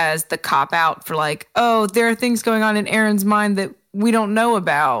stuff as the cop out for like, oh, there are things going on in Eren's mind that we don't know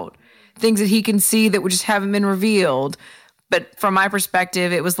about. Things that he can see that just haven't been revealed. But from my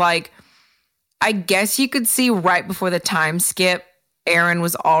perspective, it was like, I guess you could see right before the time skip, Eren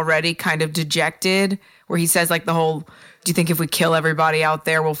was already kind of dejected, where he says like the whole, do you think if we kill everybody out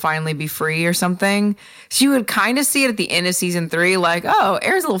there, we'll finally be free or something? So you would kind of see it at the end of season 3, like, oh,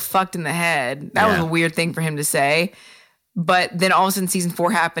 Eren's a little fucked in the head. That was a weird thing for him to say. But then all of a sudden season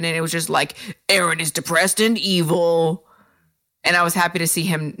 4 happened and it was just like, Eren is depressed and evil. And I was happy to see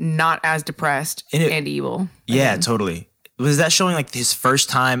him not as depressed and evil. Yeah, totally. Was that showing like his first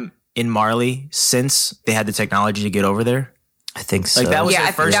time in Marley since they had the technology to get over there? I think so. Like that was Yeah,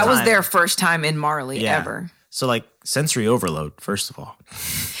 their first that was time. their first time in Marley ever. So like sensory overload, first of all.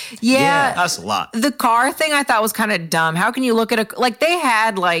 Yeah. That's a lot. The car thing I thought was kind of dumb. How can you look at like they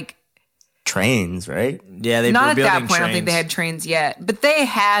had like, trains, right? Yeah, they not were at that building point, I don't think they trains. had trains yet, but they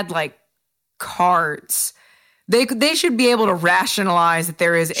had like carts. They should be able to rationalize that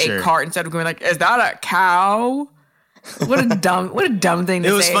there is a cart instead of going like, is that a cow? What a dumb thing to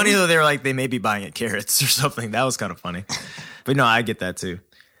say. It was funny though. They were like, they may be buying at carrots or something. That was kind of funny. But no, I get that too.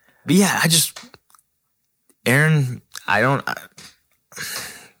 But yeah, Eren,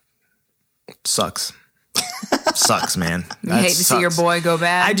 sucks. Sucks, man. You hate to see your boy go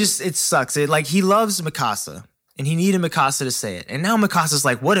bad. It sucks. He loves Mikasa. And he needed Mikasa to say it. And now Mikasa's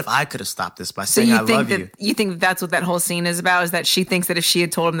like, what if I could have stopped this by saying I love you? You think that's what that whole scene is about? Is that she thinks that if she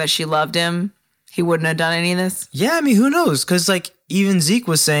had told him that she loved him, he wouldn't have done any of this? Yeah, I mean, who knows? Because like even Zeke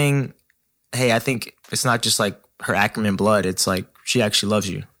was saying, hey, I think it's not just like her Ackerman blood. It's like she actually loves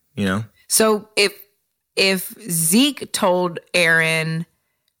you, you know? So if Zeke told Eren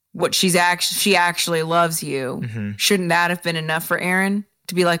what she actually loves you, shouldn't that have been enough for Eren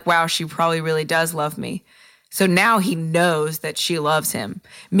to be like, wow, she probably really does love me? So now he knows that she loves him.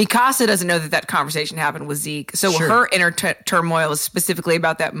 Mikasa doesn't know that conversation happened with Zeke. So her inner turmoil is specifically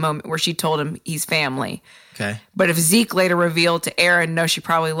about that moment where she told him he's family. Okay. But if Zeke later revealed to Eren, no, she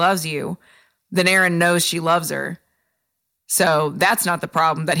probably loves you, then Eren knows she loves her. So that's not the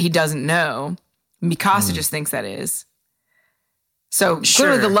problem that he doesn't know. Mikasa just thinks that is. So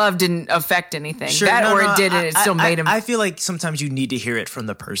clearly the love didn't affect anything. It did, and it still made him. I feel like sometimes you need to hear it from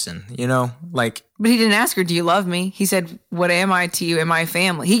the person, you know? Like, but he didn't ask her, do you love me? He said, what am I to you? Am I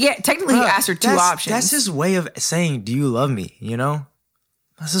family? He asked her two options. That's his way of saying, do you love me? You know?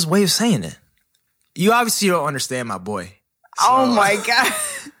 That's his way of saying it. You obviously don't understand my boy. So. Oh my God.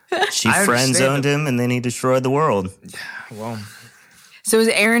 She friend zoned him and then he destroyed the world. Well. So is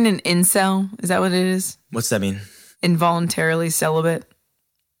Eren an incel? Is that what it is? What's that mean? Involuntarily celibate.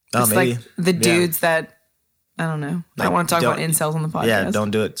 Oh, it's maybe. like the dudes that, I don't know. I don't want to talk about incels on the podcast. Yeah, don't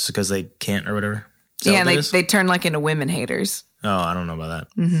do it because they can't or whatever. Yeah, and they turn like into women haters. Oh, I don't know about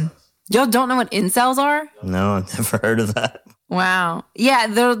that. Mm-hmm. Y'all don't know what incels are? No, I've never heard of that. Wow. Yeah,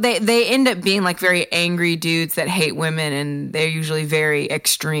 they end up being like very angry dudes that hate women, and they're usually very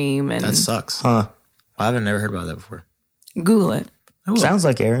extreme. And that sucks. Huh. I haven't never heard about that before. Google it. Sounds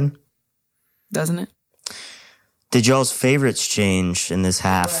like Eren. Doesn't it? Did y'all's favorites change in this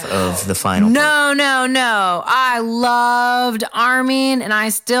half of the final part? No. I loved Armin, and I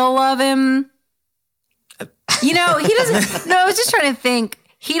still love him. You know, he doesn't... No, I was just trying to think.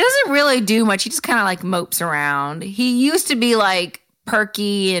 He doesn't really do much. He just kind of like mopes around. He used to be like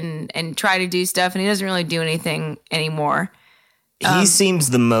perky and try to do stuff, and he doesn't really do anything anymore. He seems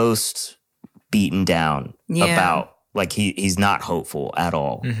the most beaten down about, like he's not hopeful at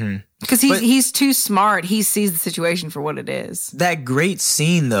all. Because he's too smart. He sees the situation for what it is. That great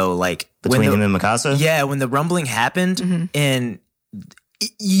scene though, like between him and Mikasa? Yeah, when the rumbling happened and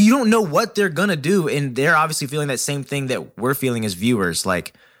you don't know what they're gonna do, and they're obviously feeling that same thing that we're feeling as viewers.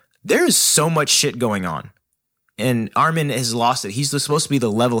 Like, there is so much shit going on, and Armin has lost it. He's supposed to be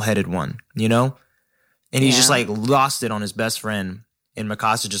the level-headed one, you know, and he's just like lost it on his best friend, and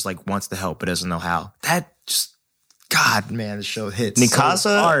Mikasa just like wants to help but doesn't know how. That just, God, man, the show hits Mikasa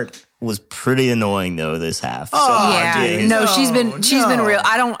so hard. Was pretty annoying though this half. Oh, yeah, dude. no, she's been real.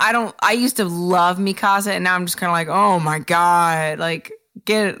 I used to love Mikasa, and now I'm just kind of like, oh my God, like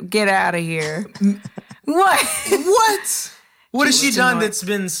get out of here. What? What has she done that's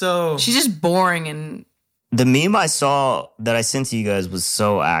been so? She's just boring. And the meme I saw that I sent to you guys was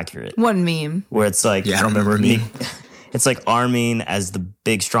so accurate. what meme? Where it's like, Yeah, I don't remember a meme. It's like Armin as the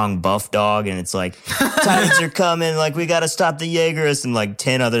big, strong, buff dog, and it's like, Titans are coming, like, we gotta stop the Yeagers, and like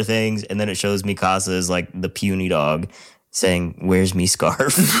 10 other things, and then it shows Mikasa as like the puny dog saying, "Where's me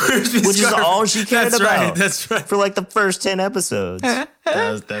scarf?" Which is all she cared about. That's right. For like the first 10 episodes. That's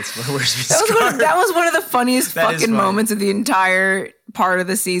where's me That was one of the funniest That is fucking funny. moments of the entire part of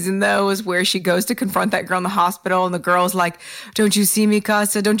the season, though, is where she goes to confront that girl in the hospital, and the girl's like, "Don't you see,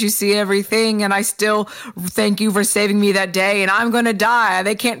 Mikasa? Don't you see everything? And I still thank you for saving me that day, and I'm gonna die.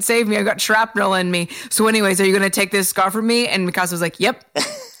 They can't save me. I've got shrapnel in me. So anyways, are you gonna take this scar from me?" And Mikasa was like, "Yep."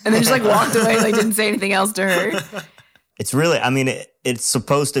 And then just like walked away, like didn't say anything else to her. It's really, I mean, it's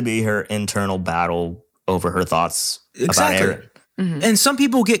supposed to be her internal battle over her thoughts Exactly. about Eren. And some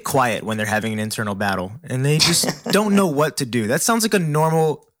people get quiet when they're having an internal battle, and they just don't know what to do. That sounds like a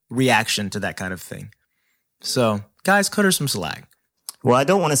normal reaction to that kind of thing. So, guys, cut her some slack. Well, I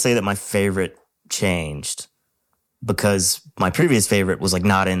don't want to say that my favorite changed because my previous favorite was like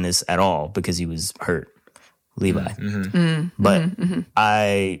not in this at all because he was hurt, Levi. But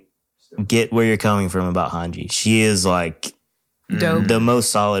I get where you're coming from about Hanji. She is like Dope. the most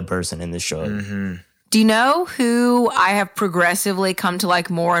solid person in this show. Do you know who I have progressively come to like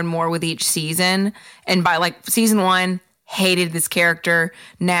more and more with each season? And by like season 1, hated this character.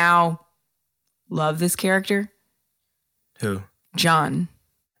 Now, love this character. Who? John.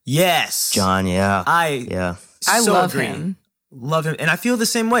 Yes. John, yeah. I I so love agree. him. Love him. And I feel the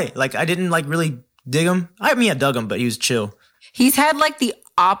same way. Like, I didn't like really dig him. I dug him, but he was chill. He's had like the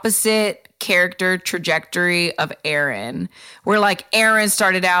opposite character trajectory of Eren, where like Eren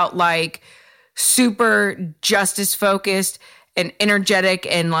started out like super justice focused and energetic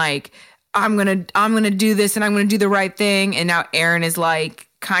and like I'm gonna do this and I'm gonna do the right thing, and now Eren is like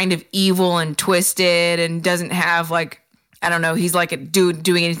kind of evil and twisted and doesn't have like, I don't know, he's like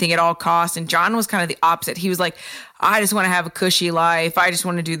doing anything at all costs. And John was kind of the opposite. He was like, I just want to have a cushy life, I just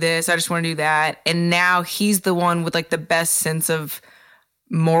want to do this, I just want to do that. And now he's the one with like the best sense of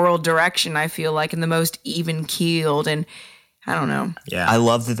moral direction, I feel like, and the most even keeled. And I don't know. Yeah. I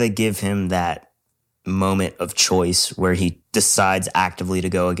love that they give him that moment of choice where he decides actively to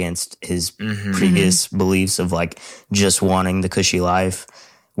go against his previous beliefs of like just wanting the cushy life,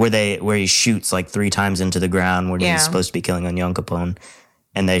 where he shoots like 3 times into the ground when he's supposed to be killing Onyankopon,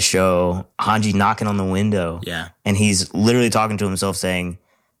 and they show Hanji knocking on the window. Yeah. And he's literally talking to himself saying,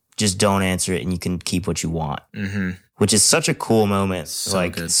 just don't answer it and you can keep what you want. Which is such a cool moment. So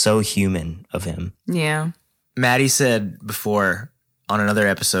like good. so human of him. Yeah. Maddie said before on another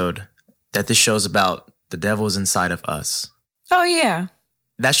episode that this show's about the devil is inside of us. Oh, yeah.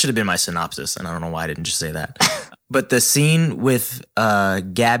 That should have been my synopsis, and I don't know why I didn't just say that. But the scene with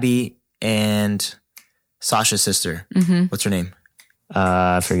Gabby and Sasha's sister, what's her name?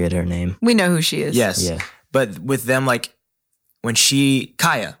 I forget her name. We know who she is. Yes. Yeah. But with them, like, when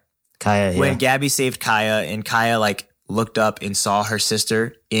Kaya, Kaya, when yeah. Gabby saved Kaya and Kaya, like, looked up and saw her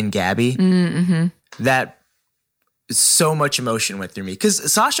sister in Gabby, that so much emotion went through me.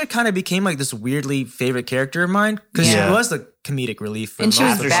 Because Sasha kind of became, like, this weirdly favorite character of mine. Because Yeah. she was the comedic relief for And she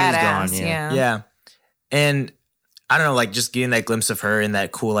was most of After the she was badass. gone, Yeah. Yeah. And I don't know, like just getting that glimpse of her and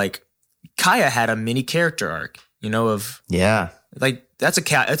that cool, like Kaya had a mini character arc, you know, of Yeah. like, that's a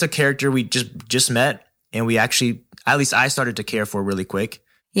character we just met. And we actually, at least I started to care for really quick.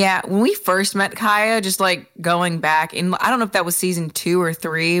 Yeah, when we first met Kaya, just like going back, and I don't know if that was season 2 or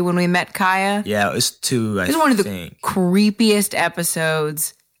 3 when we met Kaya. Yeah, it was 2, I It was one of the think. creepiest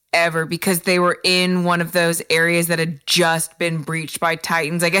episodes ever because they were in one of those areas that had just been breached by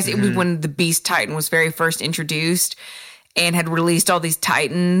Titans. I guess it was when the Beast Titan was very first introduced and had released all these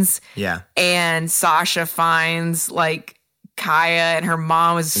Titans. Yeah. And Sasha finds like Kaya and her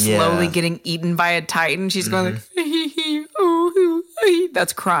mom is slowly Yeah. getting eaten by a Titan. She's going like,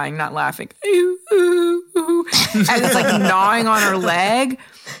 that's crying, not laughing. And it's like gnawing on her leg.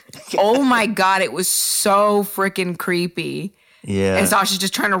 Oh my God, it was so freaking creepy. Yeah. And Sasha's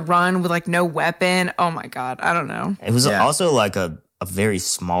just trying to run with like no weapon. Oh my God, I don't know. It was Yeah. also like a a very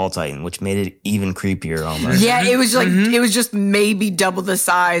small Titan, which made it even creepier almost. Yeah, it was like it was just maybe double the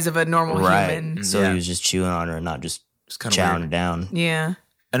size of a normal human. So he was just chewing on her and not just chowing down. Yeah.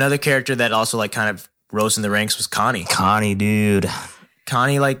 Another character that also like kind of rose in the ranks was Connie. Connie, dude.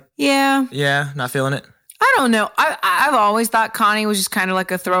 Connie, like, yeah, not feeling it. I don't know. I've always thought Connie was just kind of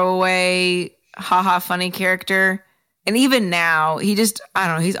like a throwaway, haha, funny character. And even now, I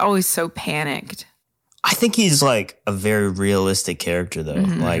don't know, he's always so panicked. I think he's like a very realistic character, though.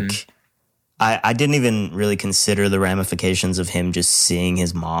 Like, I didn't even really consider the ramifications of him just seeing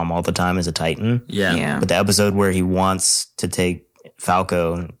his mom all the time as a Titan. Yeah. But the episode where he wants to take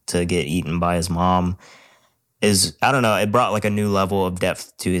Falco to get eaten by his mom is, I don't know, it brought like a new level of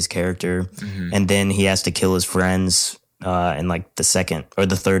depth to his character. And then he has to kill his friends in like the second or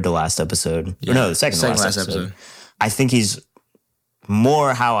the third to last episode. Or no, the second to last episode. I think he's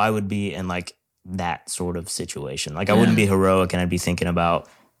more how I would be in like that sort of situation. Like I wouldn't be heroic and I'd be thinking about,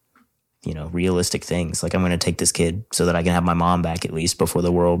 you know, realistic things. Like I'm going to take this kid so that I can have my mom back at least before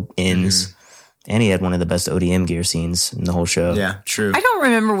the world ends. And he had one of the best ODM gear scenes in the whole show. Yeah, true. I don't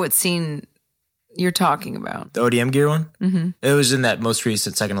remember what scene you're talking about. The ODM gear one? It was in that most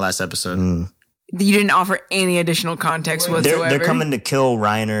recent second to last episode. You didn't offer any additional context whatsoever. They're coming to kill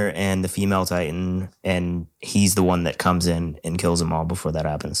Reiner and the female Titan, and he's the one that comes in and kills them all before that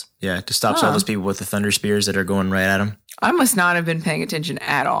happens. Yeah, to stop all those people with the thunder spears that are going right at him. I must not have been paying attention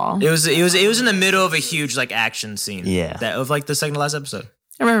at all. It was in the middle of a huge like action scene. Yeah. That of like the second to last episode.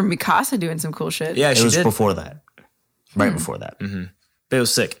 I remember Mikasa doing some cool shit. Yeah, It was did. before that. Right before that. But it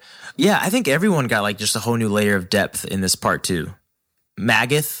was sick. Yeah, I think everyone got like just a whole new layer of depth in this part too.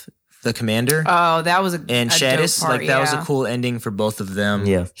 Magath, the commander, Oh, that was a and a Shadis, dope part, like that was a yeah. cool ending for both of them.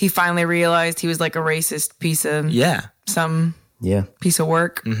 Yeah. He finally realized he was like a racist piece of Yeah. some Yeah. piece of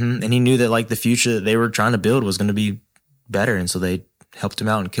work. And he knew that like the future that they were trying to build was going to be better. And so they helped him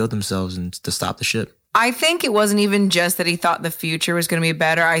out and killed themselves and to stop the ship. I think it wasn't even just that he thought the future was going to be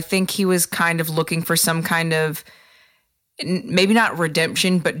better. I think he was kind of looking for some kind of, maybe not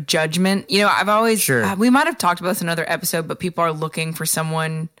redemption, but judgment. You know, I've always, we might have talked about this in another episode, but people are looking for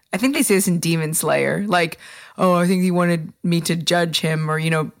someone. I think they say this in Demon Slayer, like, oh, I think he wanted me to judge him or, you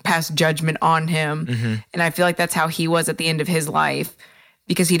know, pass judgment on him. And I feel like that's how he was at the end of his life,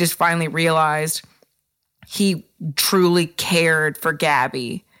 because he just finally realized he truly cared for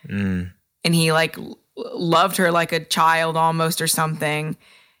Gabby. And he like loved her like a child almost or something,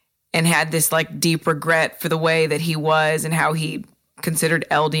 and had this like deep regret for the way that he was and how he considered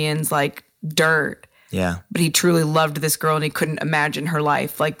Eldians like dirt. Yeah. But he truly loved this girl and he couldn't imagine her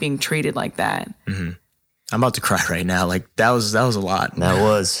life like being treated like that. I'm about to cry right now. Like that was a lot. That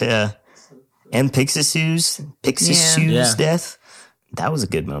was, yeah. And Pixisu's death. That was a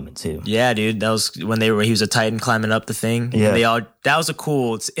good moment too. Yeah, dude. That was when he was a Titan climbing up the thing. Yeah. That was a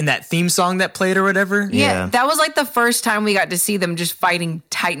cool, it's in that theme song that played or whatever. Yeah, that was like the first time we got to see them just fighting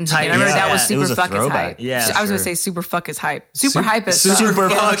Titans. Again. I remember that was It super was a fuck is throwback. hype. Yeah, I was sure. gonna say super fuck is hype. Super hype is Super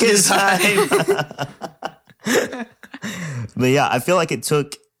fuck is hype. But yeah, I feel like it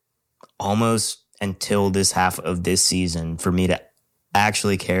took almost until this half of this season for me to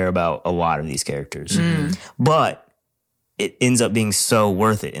actually care about a lot of these characters. But it ends up being so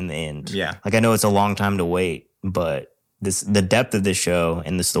worth it in the end. Yeah. Like I know it's a long time to wait, but the depth of this show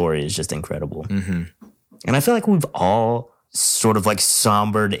and the story is just incredible. And I feel like we've all sort of like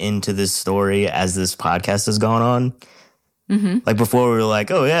sombered into this story as this podcast has gone on. Like before we were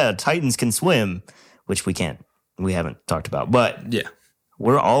like, oh yeah, Titans can swim, which we haven't talked about. But Yeah.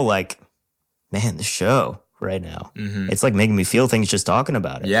 we're all like, man, the show right now. It's like making me feel things just talking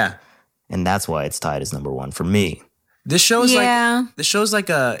about it. Yeah. And that's why it's tied as number one for me. This show is like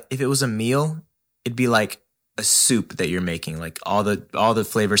if it was a meal, it'd be like a soup that you're making. Like all the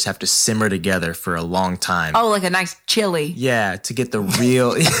flavors have to simmer together for a long time. Oh, like a nice chili. Yeah, to get the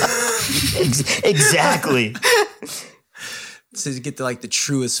real Exactly. to get the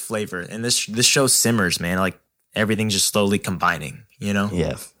truest flavor. And this show simmers, man. Like everything's just slowly combining, you know?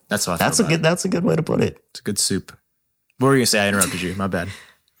 Yeah. That's what I feel about it. That's a good way to put it. It's a good soup. What were you gonna say? I interrupted you. My bad.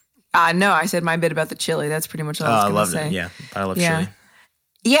 No, I said my bit about the chili. That's pretty much all I was I going to loved say. it. Yeah, I love chili.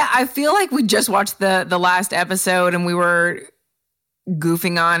 Yeah, I feel like we just watched the last episode and we were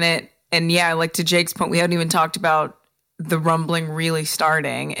goofing on it. And yeah, like to Jake's point, we haven't even talked about the rumbling really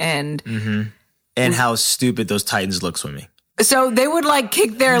starting. And And how stupid those Titans look swimming. so they would like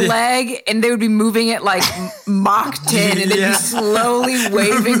kick their leg and they would be moving it like Mach 10 and they'd be slowly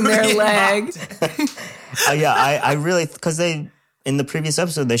waving their leg. I really, because in the previous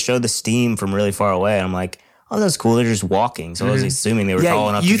episode, they showed the steam from really far away. And I'm like, oh, that's cool. They're just walking. So I was assuming they were tall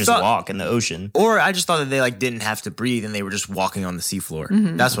enough to just walk in the ocean. Or I just thought that they like didn't have to breathe and they were just walking on the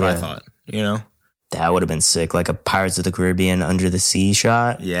seafloor. That's what I thought, you know? That would have been sick, like a Pirates of the Caribbean under the sea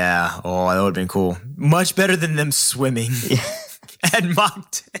shot. Yeah. Oh, that would have been cool. Much better than them swimming at Mach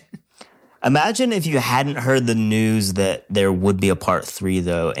 10. Imagine if you hadn't heard the news that there would be a part 3,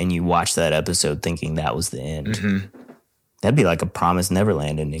 though, and you watched that episode thinking that was the end. That'd be like a Promised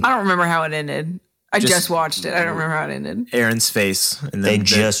Neverland ending. I don't remember how it ended. I just watched it. I don't remember how it ended. Eren's face. And they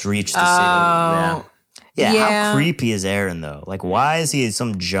just reached the city. Yeah, how creepy is Eren, though? Like, why is he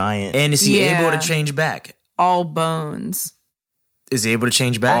some giant? And is he able to change back? All bones. Is he able to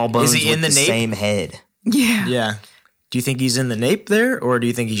change back? All bones is he in the nape? Same head. Yeah. Yeah. Do you think he's in the nape there? Or do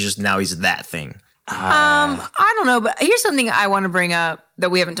you think he's that thing? I don't know, but here's something I want to bring up that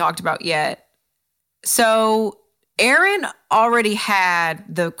we haven't talked about yet. So Eren already had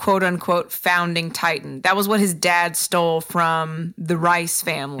the quote-unquote founding Titan. That was what his dad stole from the Rice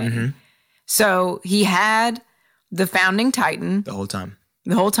family. So he had the founding Titan. The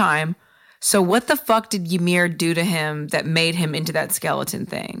whole time. So what the fuck did Ymir do to him that made him into that skeleton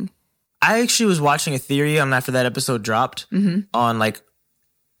thing? I actually was watching a theory on after that episode dropped on like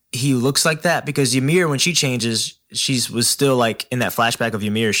he looks like that because Ymir, when she changes, she was still like in that flashback of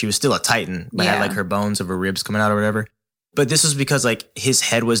Ymir, she was still a Titan, but had like her bones of her ribs coming out or whatever. But this was because like his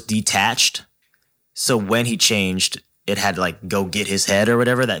head was detached. So when he changed, it had to like go get his head or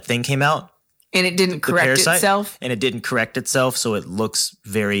whatever. That thing came out. And it didn't correct itself? And it didn't correct itself, so it looks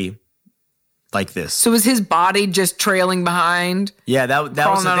very like this. So was his body just trailing behind? Yeah, that was the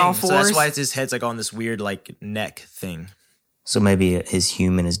thing. So that's why his head's like on this weird like neck thing. So maybe his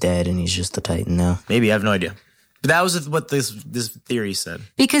human is dead and he's just the Titan now. Maybe, I have no idea. But that was what this theory said.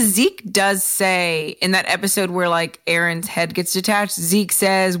 Because Zeke does say in that episode where like Eren's head gets detached, Zeke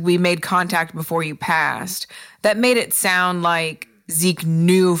says, we made contact before you passed. That made it sound like Zeke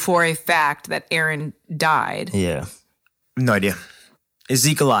knew for a fact that Eren died. Yeah. No idea. Is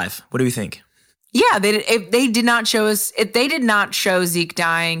Zeke alive? What do we think? Yeah, if they did not show Zeke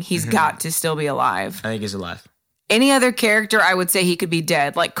dying, he's got to still be alive. I think he's alive. Any other character, I would say he could be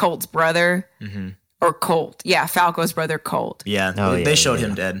dead, like Colt's brother. Or Colt. Yeah, Falco's brother, Colt. Yeah, they showed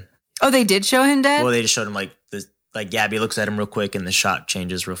him dead. Oh, they did show him dead? Well, they just showed him like this. Like Gabby looks at him real quick and the shot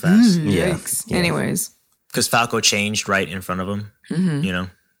changes real fast. Yikes. Yeah. Anyways. Because Falco changed right in front of him, you know?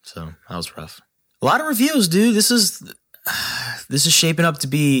 So that was rough. A lot of reviews, dude. This is shaping up to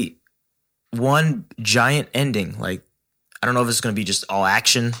be one giant ending. Like, I don't know if it's going to be just all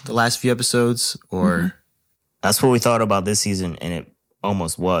action the last few episodes or... That's what we thought about this season, and it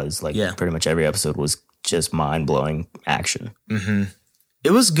almost was. Like, pretty much every episode was just mind-blowing action.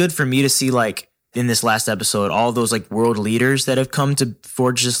 It was good for me to see, like, in this last episode, all those like world leaders that have come to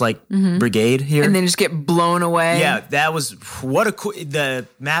forge this like brigade here. And then just get blown away. Yeah, that was the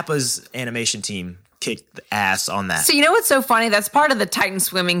Mappa's animation team kicked the ass on that. So you know what's so funny? That's part of the Titan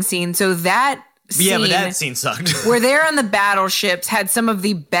swimming scene. So that scene, but that scene sucked. Where they're on the battleships had some of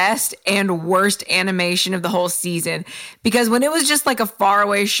the best and worst animation of the whole season. Because when it was just like a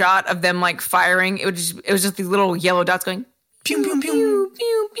faraway shot of them like firing, it was just these little yellow dots going pew, pew, pew, pew,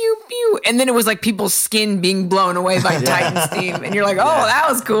 pew, pew, pew. And then it was like people's skin being blown away by Titan steam. And you're like, oh, that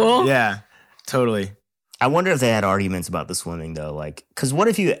was cool. Yeah, totally. I wonder if they had arguments about the swimming, though. Like, because what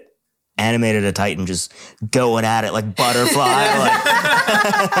if you animated a Titan just going at it like butterfly?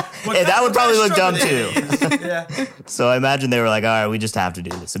 That would probably look dumb, too. So I imagine they were like, all right, we just have to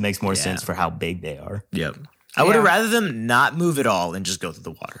do this. It makes more sense for how big they are. Yep. I would have rather them not move at all and just go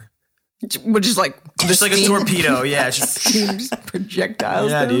through the water. Which is like a torpedo, just projectiles.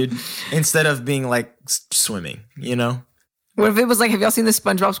 Yeah, dude. Instead of being like swimming, you know. What if it was like? Have y'all seen the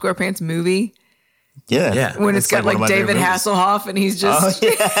SpongeBob SquarePants movie? Yeah. When it's got like David Hasselhoff and he's just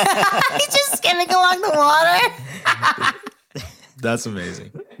he's just skimming along the water. That's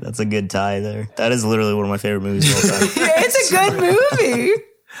amazing. That's a good tie there. That is literally one of my favorite movies of all time. It's a good movie.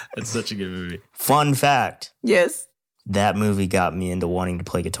 That's such a good movie. Fun fact. Yes. That movie got me into wanting to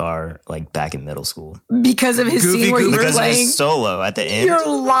play guitar like back in middle school. Because of his scene where you were playing? Because of his solo at the end. You're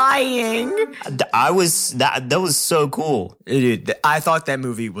lying. That was so cool. Dude, I thought that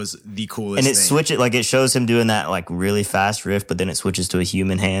movie was the coolest and it thing. it shows him doing that like really fast riff, but then it switches to a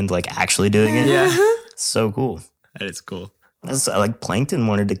human hand like actually doing it. Yeah. So cool. That is cool. That's like Plankton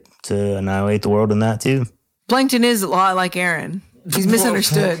wanted to annihilate the world in that too. Plankton is a lot like Eren. He's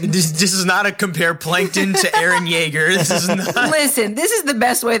misunderstood. This is not a compare Plankton to Eren Yeager. This is not. Listen, this is the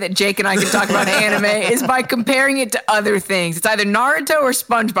best way that Jake and I can talk about anime is by comparing it to other things. It's either Naruto or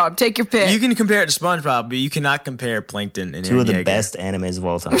SpongeBob. Take your pick. You can compare it to SpongeBob, but you cannot compare Plankton and Two Eren of the Yeager. best animes of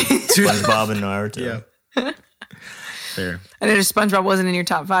all time. SpongeBob and Naruto. Yeah. Fair. I noticed SpongeBob wasn't in your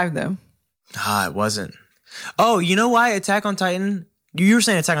top 5 though. It wasn't. Oh, you know why Attack on Titan? You were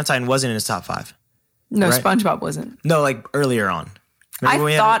saying Attack on Titan wasn't in his top 5. No, right? SpongeBob wasn't. No, like earlier on. Remember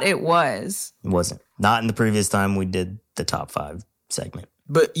I thought it was. It wasn't. Not in the previous time we did the top 5 segment.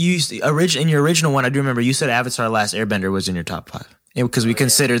 But in your original one, I do remember you said Avatar: Last Airbender was in your top 5 because we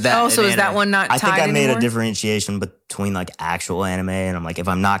considered that. Oh, so is that one not tied I think I made anymore? a differentiation between like actual anime, and I'm like, if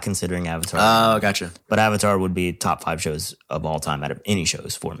I'm not considering Avatar, Oh, gotcha. but Avatar would be top 5 shows of all time out of any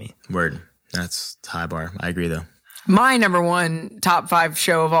shows for me. Word. That's high bar. I agree though. My number 1 top 5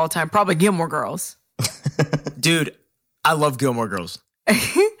 show of all time, probably Gilmore Girls. Dude, I love Gilmore Girls.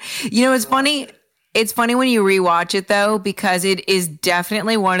 You know, it's funny. It's funny when you rewatch it though, because it is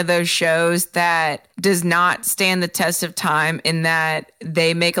definitely one of those shows that does not stand the test of time in that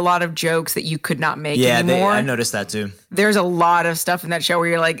they make a lot of jokes that you could not make anymore. I noticed that too. There's a lot of stuff in that show where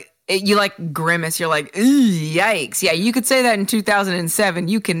you're like, you like grimace. You're like, yikes. Yeah, you could say that in 2007.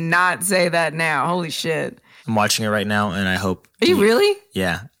 You cannot say that now. Holy shit. I'm watching it right now, and I hope. Are you really?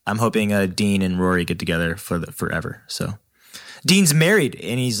 Yeah, I'm hoping Dean and Rory get together forever. So, Dean's married,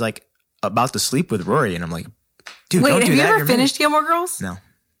 and he's like about to sleep with Rory, and I'm like, dude, Wait, don't do have you that. ever You're finished married. Gilmore Girls? No.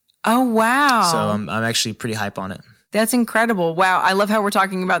 Oh, wow. So I'm actually pretty hype on it. That's incredible. Wow. I love how we're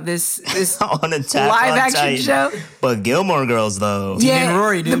talking about this On Attack live on action Titan. show. But Gilmore Girls, though. Dean and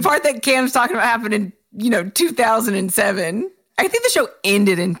Rory, dude. The part that Cam's talking about happened in, 2007. I think the show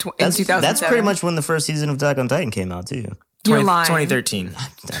ended in 2007. That's pretty much when the first season of Attack on Titan came out, too. You're lying. 2013.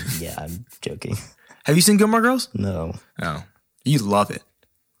 Yeah, I'm joking. Have you seen Gilmore Girls? No. Oh, you love it.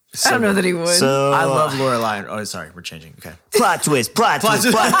 I don't know that he would. So I love Lorelai. Oh, sorry, we're changing. Okay. plot twist.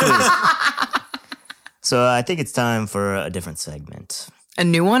 So I think it's time for a different segment. A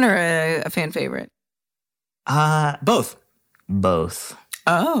new one or a fan favorite? Both. Both.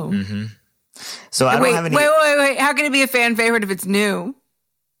 Oh. Mm-hmm. So I don't have any. Wait. How can it be a fan favorite if it's new?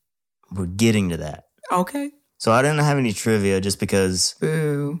 We're getting to that. Okay. So I didn't have any trivia just because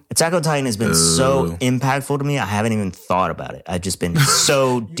Boo. Attack on Titan has been so impactful to me. I haven't even thought about it. I've just been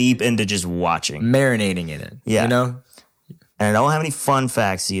so deep into just watching. Marinating in it. Yeah. You know? And I don't have any fun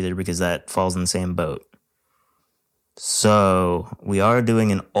facts either because that falls in the same boat. So we are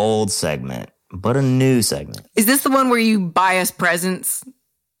doing an old segment, but a new segment. Is this the one where you buy us presents?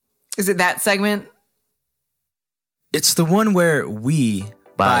 Is it that segment? It's the one where we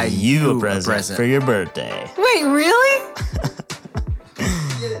Buy you a present for your birthday. Wait, really?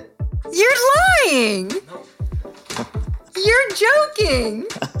 You're lying. You're joking.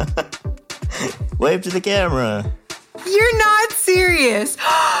 Wave to the camera. You're not serious.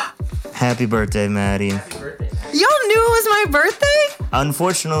 Happy birthday, Maddie. Y'all knew it was my birthday?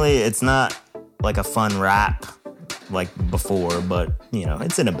 Unfortunately, it's not like a fun wrap like before, but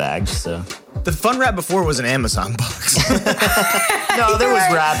it's in a bag, so. The fun wrap before was an Amazon box. No, there was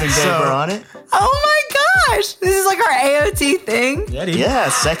wrapping paper on it. Oh my gosh. This is like our AOT thing. Yeah, dude. Yeah,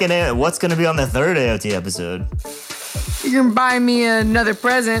 second. What's going to be on the third AOT episode? You're going to buy me another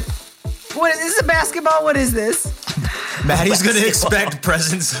present. What is this? A basketball? What is this? Maddie's going to expect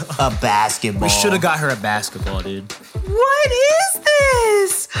presents. A basketball. We should have got her a basketball, dude. What is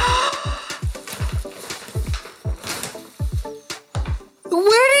this?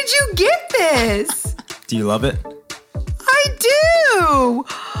 Where did you get this? Do you love it? I do.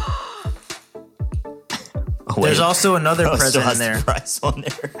 Oh, wait. There's also another Oh, present still in there. has the price on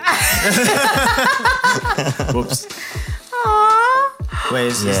there. Whoops. Aww.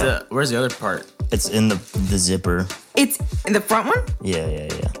 Wait, where's the other part? It's in the zipper. It's in the front one? Yeah.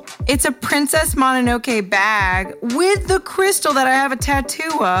 It's a Princess Mononoke bag with the crystal that I have a tattoo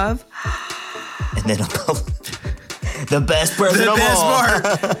of. And then the best present The of best all. part.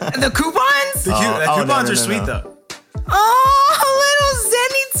 The coupons? The coupons are sweet, no. though. Oh, a little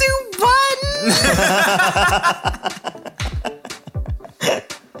Zenitsu button.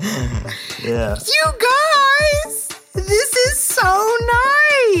 Yeah. You guys, this is so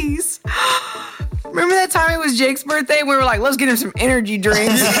nice. Remember that time it was Jake's birthday and we were like, let's get him some energy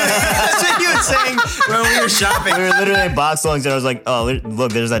drinks. That's what you were saying when we were shopping. We were literally in box lunch and I was like, oh,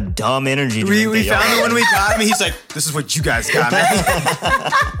 look, there's a dumb energy drink. We found it when we got him. He's like, this is what you guys got me.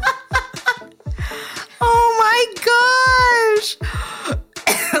 Oh my gosh.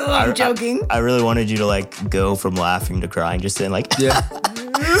 I'm joking. I really wanted you to go from laughing to crying, just saying Yeah.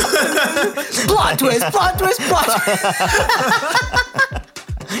 Plot twist.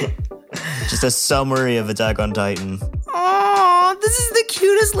 just a summary of Attack on Titan. Oh, this is the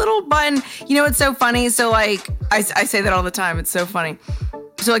cutest little button. You know what's so funny? So I say that all the time. It's so funny.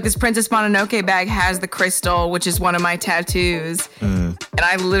 So like this Princess Mononoke bag has the crystal, which is one of my tattoos. And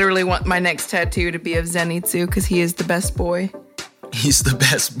I literally want my next tattoo to be of Zenitsu because he is the best boy. He's the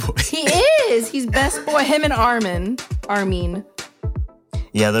best boy. He is. He's best boy. Him and Armin.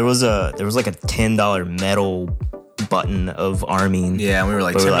 Yeah, there was like a $10 metal button of Armin. Yeah, and we were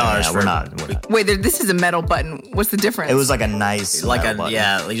like $10 for. We're not. Wait, this is a metal button. What's the difference? It was like a nice metal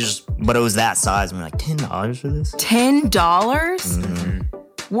button. But it was that size. And we're like, $10 for this? $10?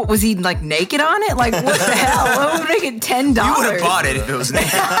 What, was he like naked on it? Like, what the hell? What would make it $10? You would have bought it if it was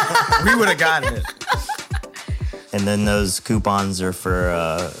naked. We would have gotten it. And then those coupons are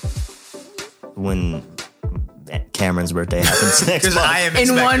for when Cameron's birthday happens next month. I am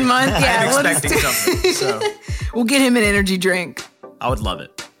in 1 month, yeah. I'm expecting something. So we'll get him an energy drink. I would love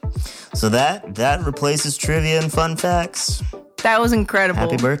it. So that replaces trivia and fun facts. That was incredible.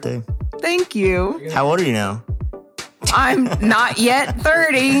 Happy birthday. Thank you. How old are you now? I'm not yet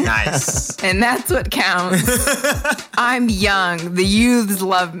 30. Nice. And that's what counts. I'm young. The youths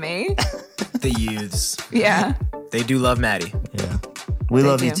love me. The youths. Yeah. They do love Maddie. Yeah. We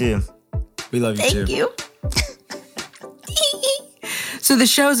love you too. We love you too. Thank you. So the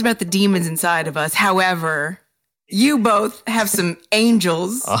show's about the demons inside of us. However, you both have some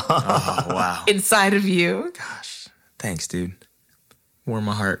angels Oh, wow. inside of you. Gosh. Thanks, dude. Warm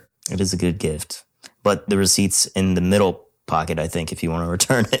my heart. It is a good gift. But the receipt's in the middle pocket, I think, if you want to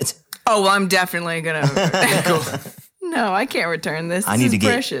return it. Oh, well, I'm definitely going to. No, I can't return this. I need to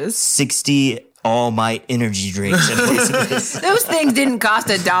precious. get 60 All Might energy drinks in place of this. Those things didn't cost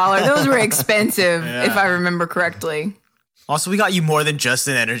 $1. Those were expensive, if I remember correctly. Also, we got you more than just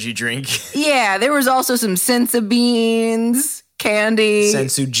an energy drink. Yeah, there was also some senza beans, candy.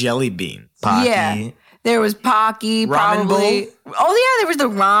 Sensu jelly bean. Pocky. Yeah. There was Pocky, Ramen probably. bowl? Oh, yeah, there was the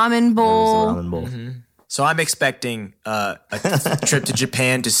ramen bowl. Ramen bowl. So I'm expecting a trip to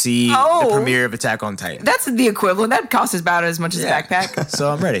Japan to see Oh. the premiere of Attack on Titan. That's the equivalent. That costs about as much as a backpack. So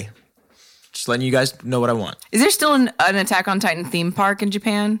I'm ready. Just letting you guys know what I want. Is there still an Attack on Titan theme park in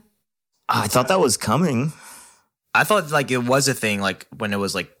Japan? I thought that was coming. I thought like it was a thing like when it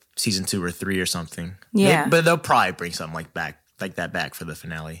was like season 2 or 3 or something. Yeah. But they'll probably bring something like that back for the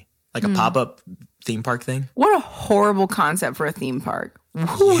finale. Like a pop-up theme park thing. What a horrible concept for a theme park.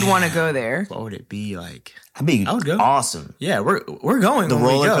 Who would want to go there? What would it be like? That'd be I would go. awesome. Yeah, we're going. The when we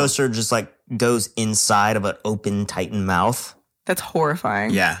roller go. coaster just like goes inside of an open Titan mouth. That's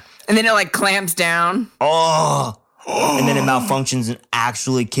horrifying. Yeah. And then it like clamps down. Oh. And then it malfunctions and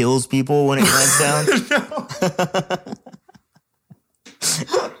actually kills people when it clamps down.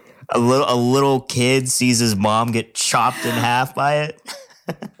 A little kid sees his mom get chopped in half by it.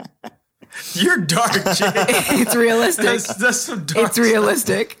 You're dark, Jay. It's realistic. That's some dark. It's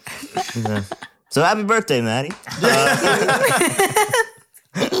realistic. So happy birthday, Maddie.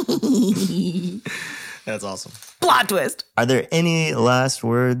 That's awesome. Plot twist. Are there any last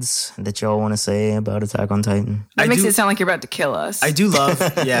words that y'all want to say about Attack on Titan? That I makes do- it sound like you're about to kill us. I do love.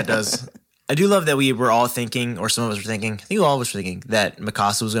 Yeah, it does. I do love that we were all thinking, or some of us were thinking. I think all of us were thinking that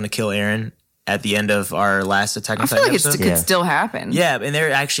Mikasa was going to kill Eren at the end of our last Attack on I feel Titan like it episode. could still happen. Yeah, and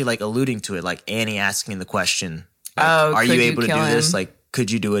they're actually like alluding to it, like Annie asking the question, like, Oh, are could you you able to kill do this? him? Like, could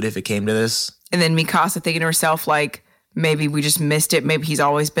you do it if it came to this? And then Mikasa thinking to herself, like, maybe we just missed it. Maybe he's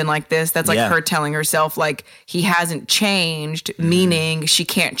always been like this. That's like Yeah. her telling herself, like, he hasn't changed, meaning she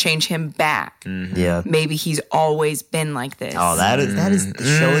can't change him back. Yeah. Maybe he's always been like this. Oh, that is the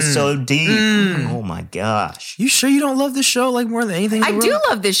show is so deep. Oh my gosh. You sure you don't love this show like more than anything? I do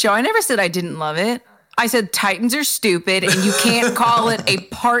love this show. I never said I didn't love it. I said Titans are stupid, and you can't call it a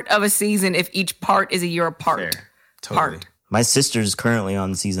part of a season if each part is a year apart. Fair. Totally. Part. My sister's currently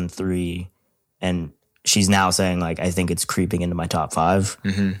on season 3, and she's now saying like, I think it's creeping into my top 5.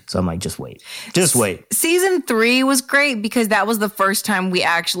 So I'm like, just wait. Season 3 was great because that was the first time we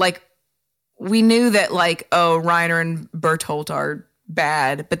actually, like, we knew that, like, oh, Reiner and Bertolt are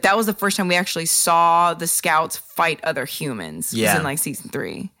bad, but that was the first time we actually saw the scouts fight other humans. Yeah. It was in, like, season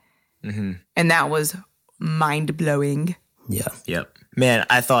 3. And that was mind-blowing. Yeah. Yep. Man,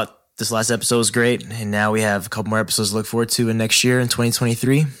 I thought this last episode was great, and now we have a couple more episodes to look forward to in next year in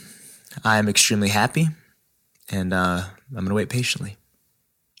 2023. I am extremely happy, and I'm going to wait patiently.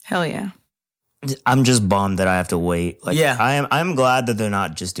 Hell yeah. I'm just bummed that I have to wait. Like, Yeah. I'm glad that they're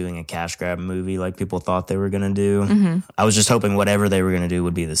not just doing a cash grab movie like people thought they were going to do. I was just hoping whatever they were going to do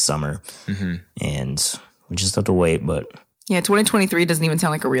would be this summer. And we just have to wait, but Yeah, 2023 doesn't even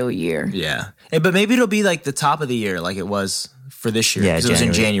sound like a real year. Yeah. But maybe it'll be like the top of the year like it was for this year. Yeah, 'cause it was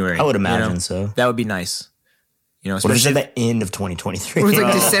in January. I would you know? imagine so. That would be nice. You know, What if it's especially at the end of 2023? It was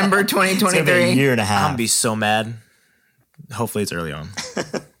like December It's gonna be a 2023. year and a I'm half. going to be so mad. Hopefully it's early on.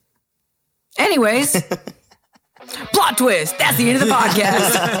 Anyways, plot twist. That's the end of the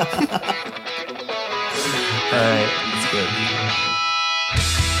podcast. All right, that's good.